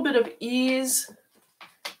a little bit of ease,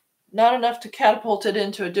 not enough to catapult it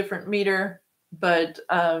into a different meter, but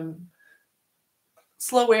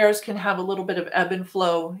slow airs can have a little bit of ebb and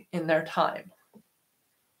flow in their time.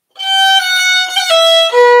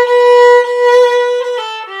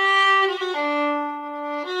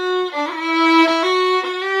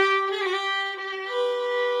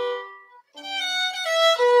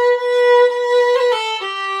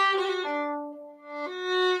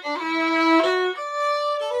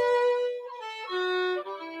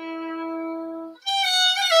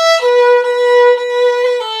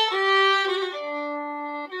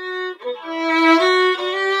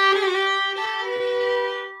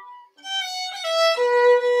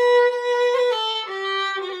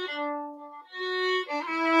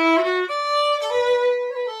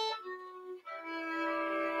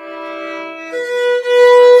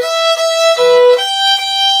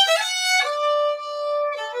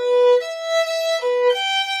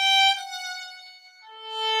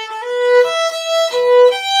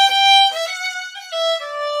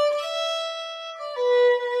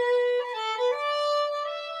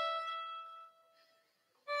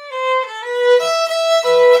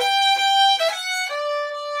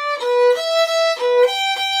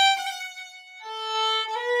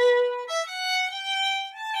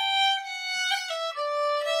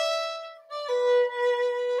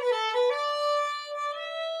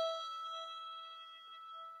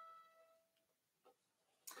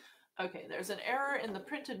 Okay, there's an error in the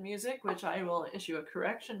printed music, which I will issue a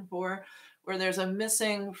correction for, where there's a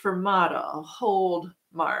missing fermata, a hold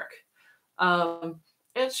mark.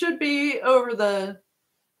 It should be over the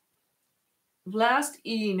last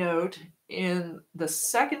E note in the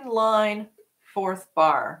second line, fourth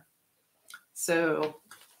bar. So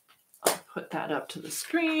I'll put that up to the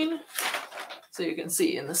screen so you can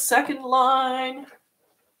see in the second line,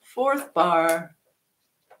 fourth bar,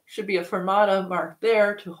 should be a fermata mark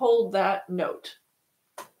there to hold that note.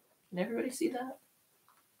 Can everybody see that?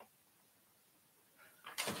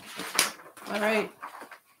 All right.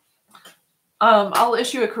 I'll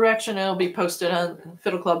issue a correction and it'll be posted on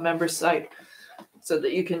Fiddle Club members site so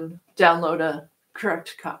that you can download a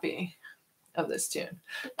correct copy of this tune.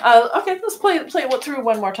 Okay, let's play it through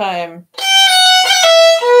one more time.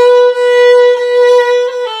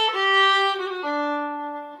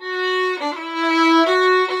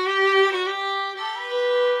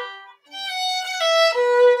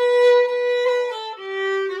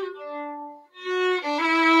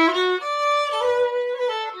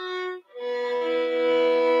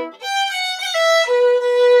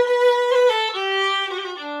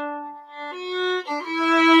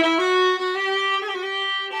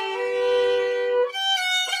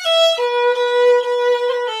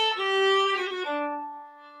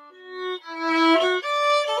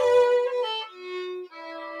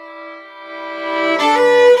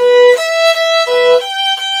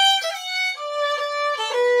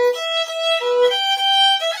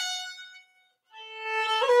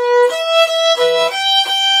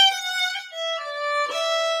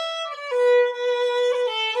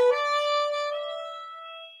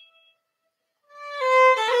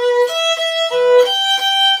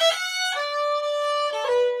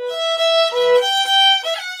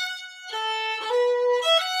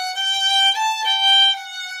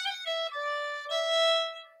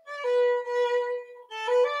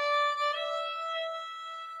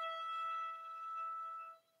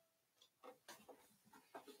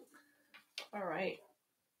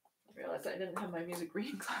 didn't have my music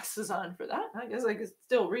reading glasses on for that. I guess I could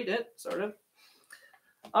still read it, sort of.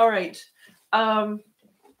 All right.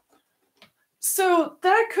 So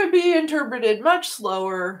that could be interpreted much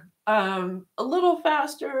slower, a little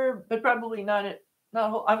faster, but probably not.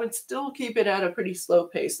 I would still keep it at a pretty slow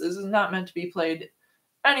pace. This is not meant to be played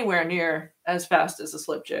anywhere near as fast as a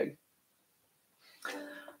slip jig.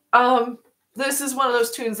 This is one of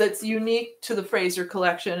those tunes that's unique to the Fraser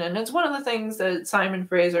collection, and it's one of the things that Simon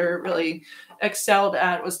Fraser really excelled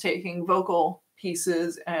at, was taking vocal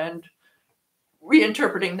pieces and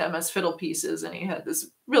reinterpreting them as fiddle pieces. And he had this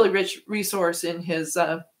really rich resource in his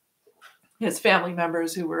family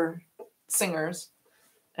members who were singers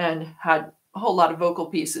and had a whole lot of vocal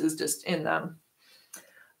pieces just in them.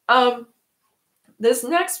 This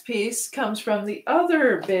next piece comes from the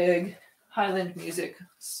other big Highland music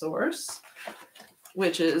source,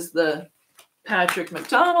 which is the Patrick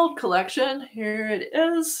MacDonald collection. Here it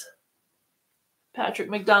is. Patrick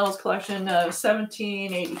MacDonald's collection of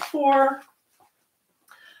 1784.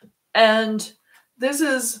 And this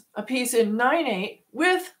is a piece in 9/8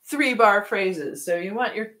 with 3-bar phrases. So you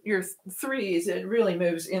want your threes. It really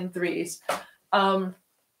moves in threes.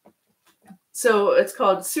 So it's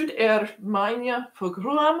called Sud meine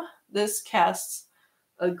Pogrom. This casts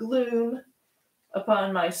a gloom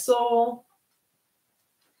upon my soul.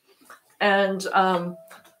 And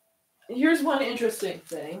here's one interesting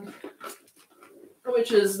thing,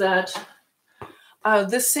 which is that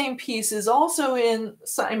this same piece is also in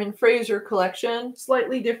Simon Fraser collection,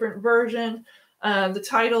 slightly different version. The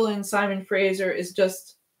title in Simon Fraser is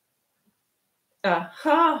just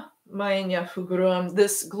Ha Manya Fugrum.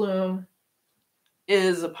 This gloom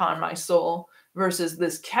is upon my soul, versus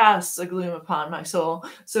this casts a gloom upon my soul.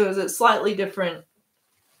 So it's a slightly different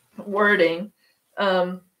wording.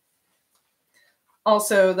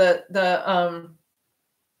 Also, the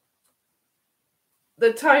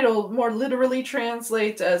title more literally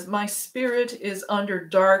translates as "My spirit is under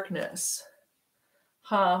darkness."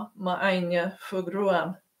 Ha ma'anya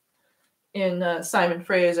fugruam in Simon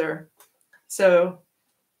Fraser. So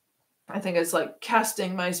I think it's like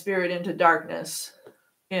casting my spirit into darkness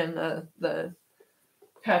in the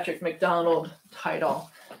Patrick MacDonald title.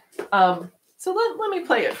 So let me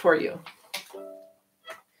play it for you.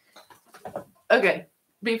 Okay,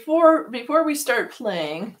 before we start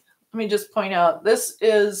playing, let me just point out, this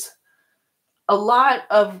is a lot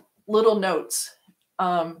of little notes.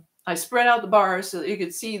 I spread out the bars so that you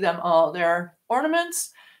could see them all. There are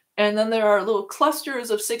ornaments, and then there are little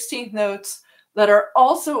clusters of 16th notes that are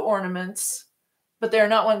also ornaments, but they're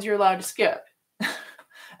not ones you're allowed to skip.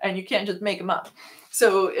 And you can't just make them up.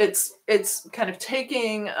 So it's kind of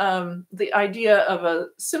taking the idea of a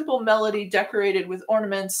simple melody decorated with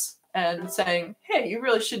ornaments and saying, hey, you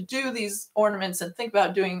really should do these ornaments and think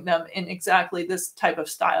about doing them in exactly this type of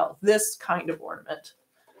style, this kind of ornament.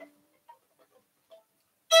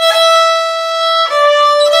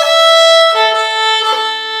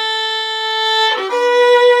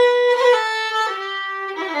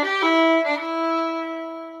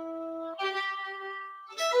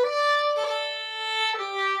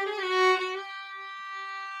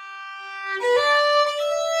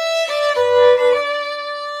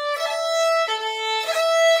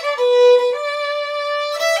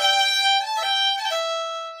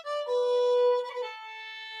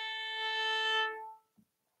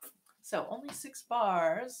 So only 6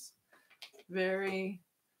 bars, very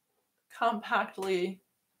compactly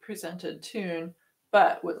presented tune,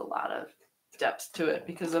 but with a lot of depth to it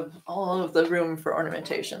because of all of the room for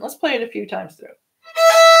ornamentation. Let's play it a few times through.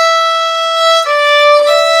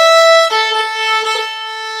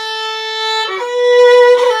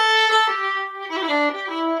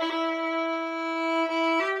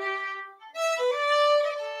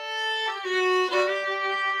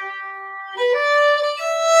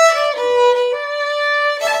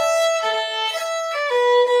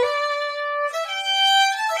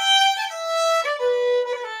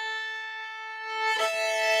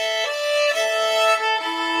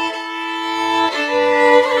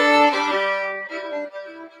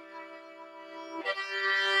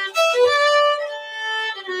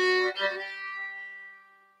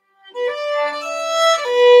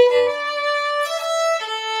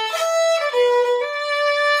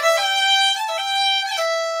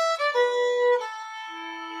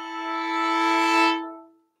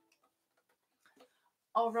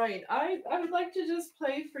 All right, I would like to just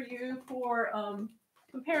play for you, for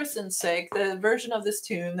comparison's sake, the version of this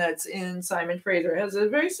tune that's in Simon Fraser. It has a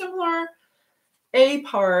very similar A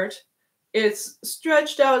part. It's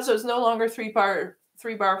stretched out, so it's no longer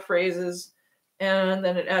 3-bar phrases, and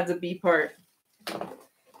then it adds a B part.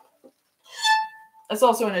 It's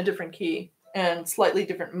also in a different key and slightly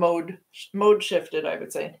different mode shifted, I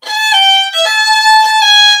would say.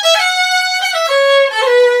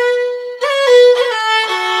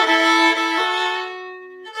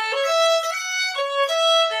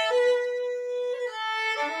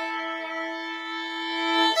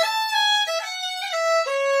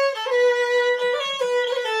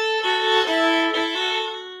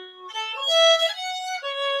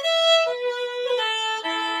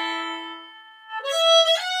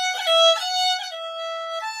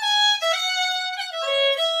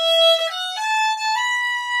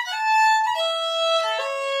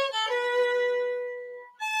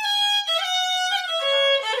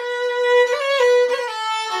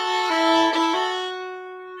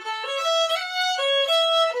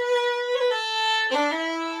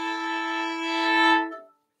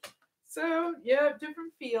 So, yeah,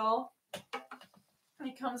 different feel.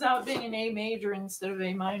 It comes out being an A major instead of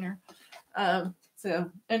A minor.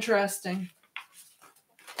 So, interesting.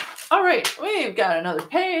 All right, we've got another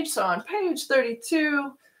page. So, on page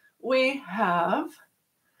 32, we have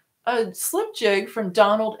a slip jig from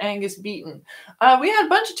Donald Angus Beaton. We had a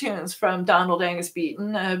bunch of tunes from Donald Angus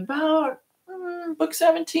Beaton, about book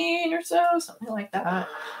 17 or so, something like that.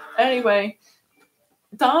 Anyway,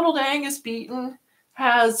 Donald Angus Beaton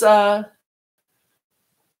has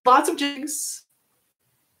lots of jigs,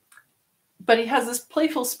 but he has this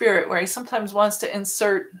playful spirit where he sometimes wants to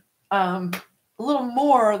insert a little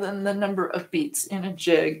more than the number of beats in a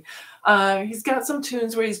jig. He's got some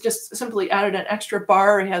tunes where he's just simply added an extra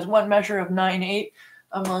bar. He has one measure of 9/8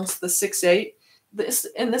 amongst the 6/8.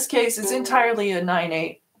 In this case, it's entirely a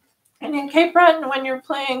 9/8. And in Cape Breton, when you're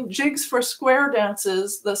playing jigs for square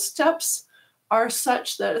dances, the steps are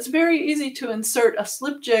such that it's very easy to insert a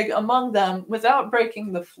slip jig among them without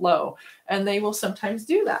breaking the flow. And they will sometimes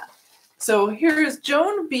do that. So here's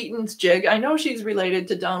Joan Beaton's jig. I know she's related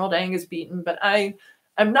to Donald Angus Beaton, but I'm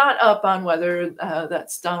not up on whether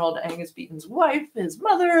that's Donald Angus Beaton's wife, his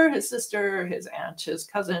mother, his sister, his aunt, his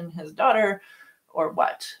cousin, his daughter, or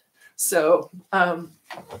what. So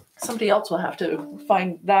somebody else will have to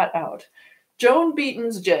find that out. Joan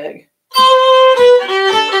Beaton's jig.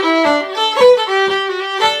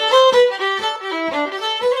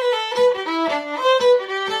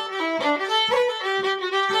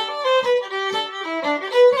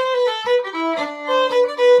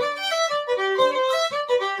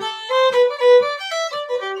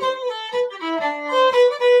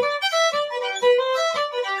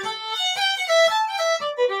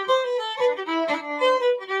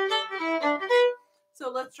 So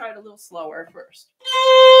let's try it a little slower first.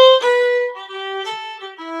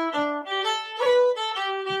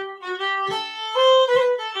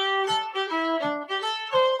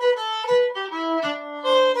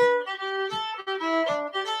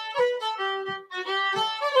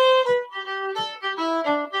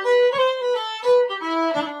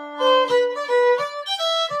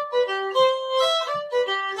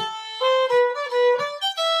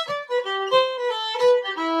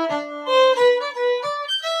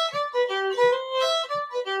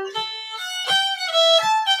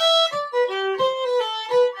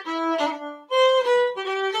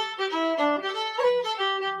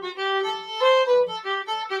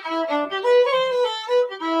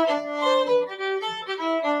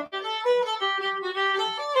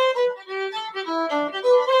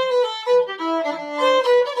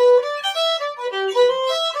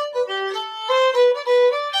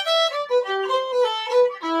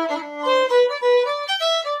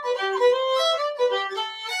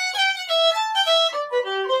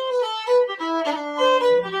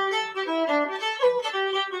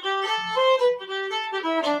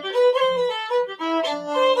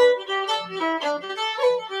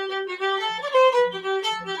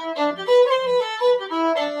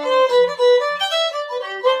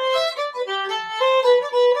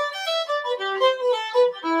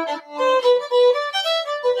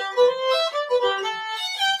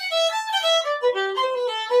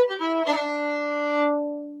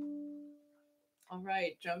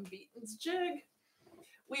 Joan Beaton's jig.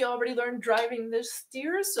 We already learned Driving the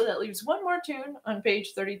Steers, so that leaves one more tune on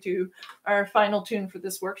page 32, our final tune for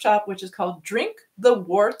this workshop, which is called Drink the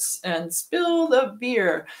Warts and Spill the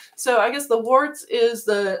Beer. So I guess the warts is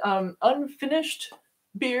the unfinished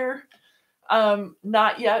beer,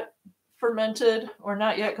 not yet fermented or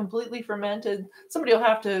not yet completely fermented. Somebody will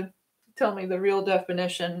have to tell me the real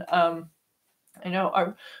definition. I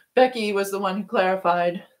know Becky was the one who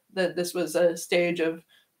clarified that this was a stage of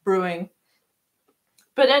brewing.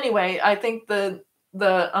 But anyway, I think the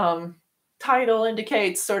title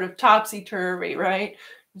indicates sort of topsy-turvy, right?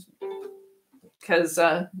 because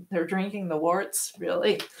they're drinking the warts,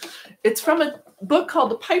 really. It's from a book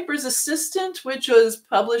called The Piper's Assistant, which was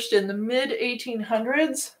published in the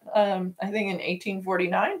mid-1800s, I think in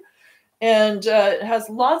 1849. And it has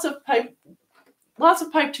lots of pipe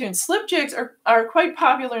tunes. Slipjigs are quite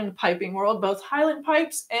popular in the piping world, both Highland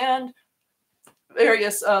pipes and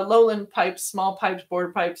various lowland pipes, small pipes,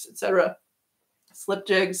 border pipes, etc.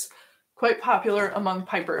 Slipjigs, quite popular among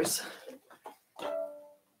pipers.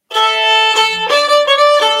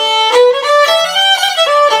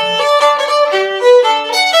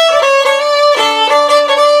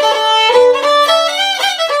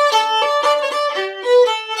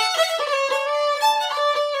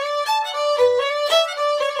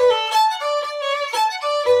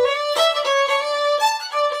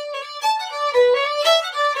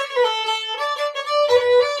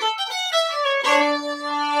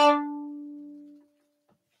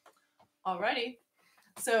 Alrighty,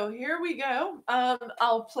 so here we go.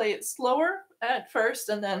 I'll play it slower at first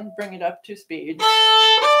and then bring it up to speed.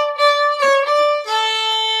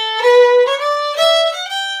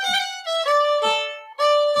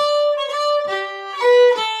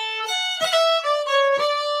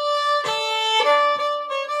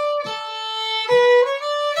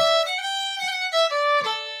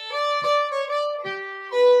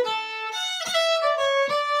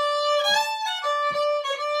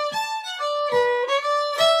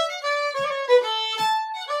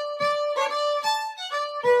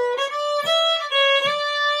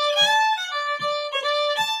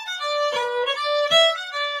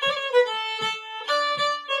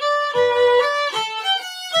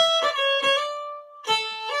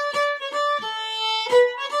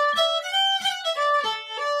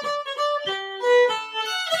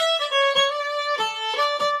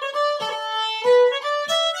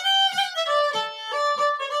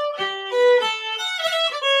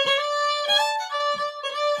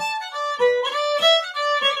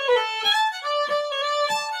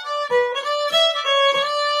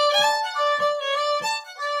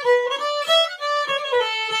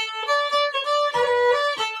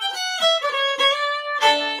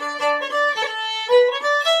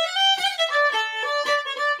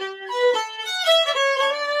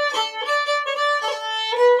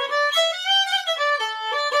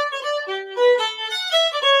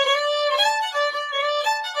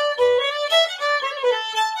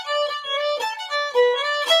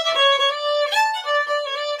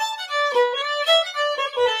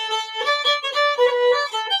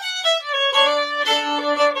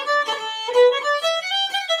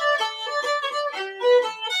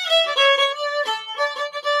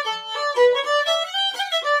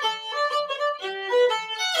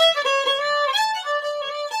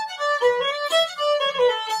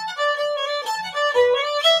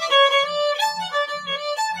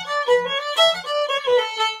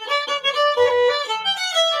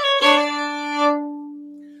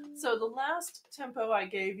 So the last tempo I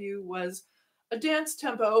gave you was a dance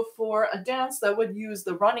tempo for a dance that would use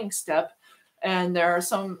the running step. And there are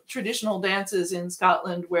some traditional dances in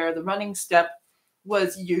Scotland where the running step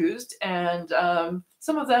was used, and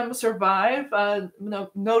some of them survive.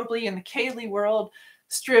 Notably in the Ceilidh world,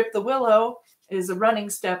 Strip the Willow is a running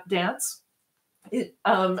step dance. It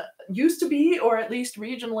used to be, or at least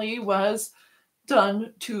regionally, was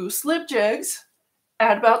done to slipjigs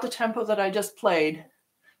at about the tempo that I just played,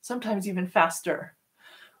 sometimes even faster.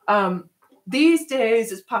 These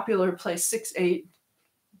days, it's popular to play 6/8,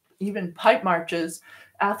 even pipe marches.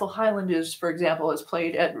 Athol Highlanders, for example, is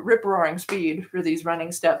played at rip-roaring speed for these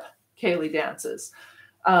running step Ceilidh dances.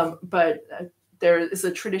 But there is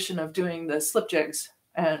a tradition of doing the slipjigs.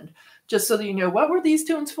 And just so that you know, what were these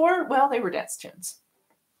tunes for? Well, they were dance tunes.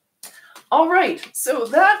 All right, so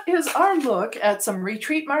that is our look at some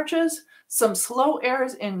retreat marches, some slow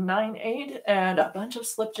airs in 9/8, and a bunch of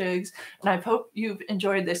slipjigs. And I hope you've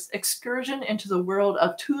enjoyed this excursion into the world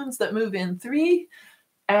of tunes that move in 3.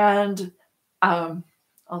 And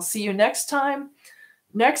I'll see you next time.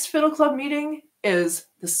 Next Fiddle Club meeting is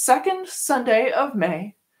the second Sunday of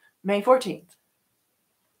May, May 14th.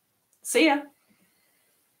 See ya.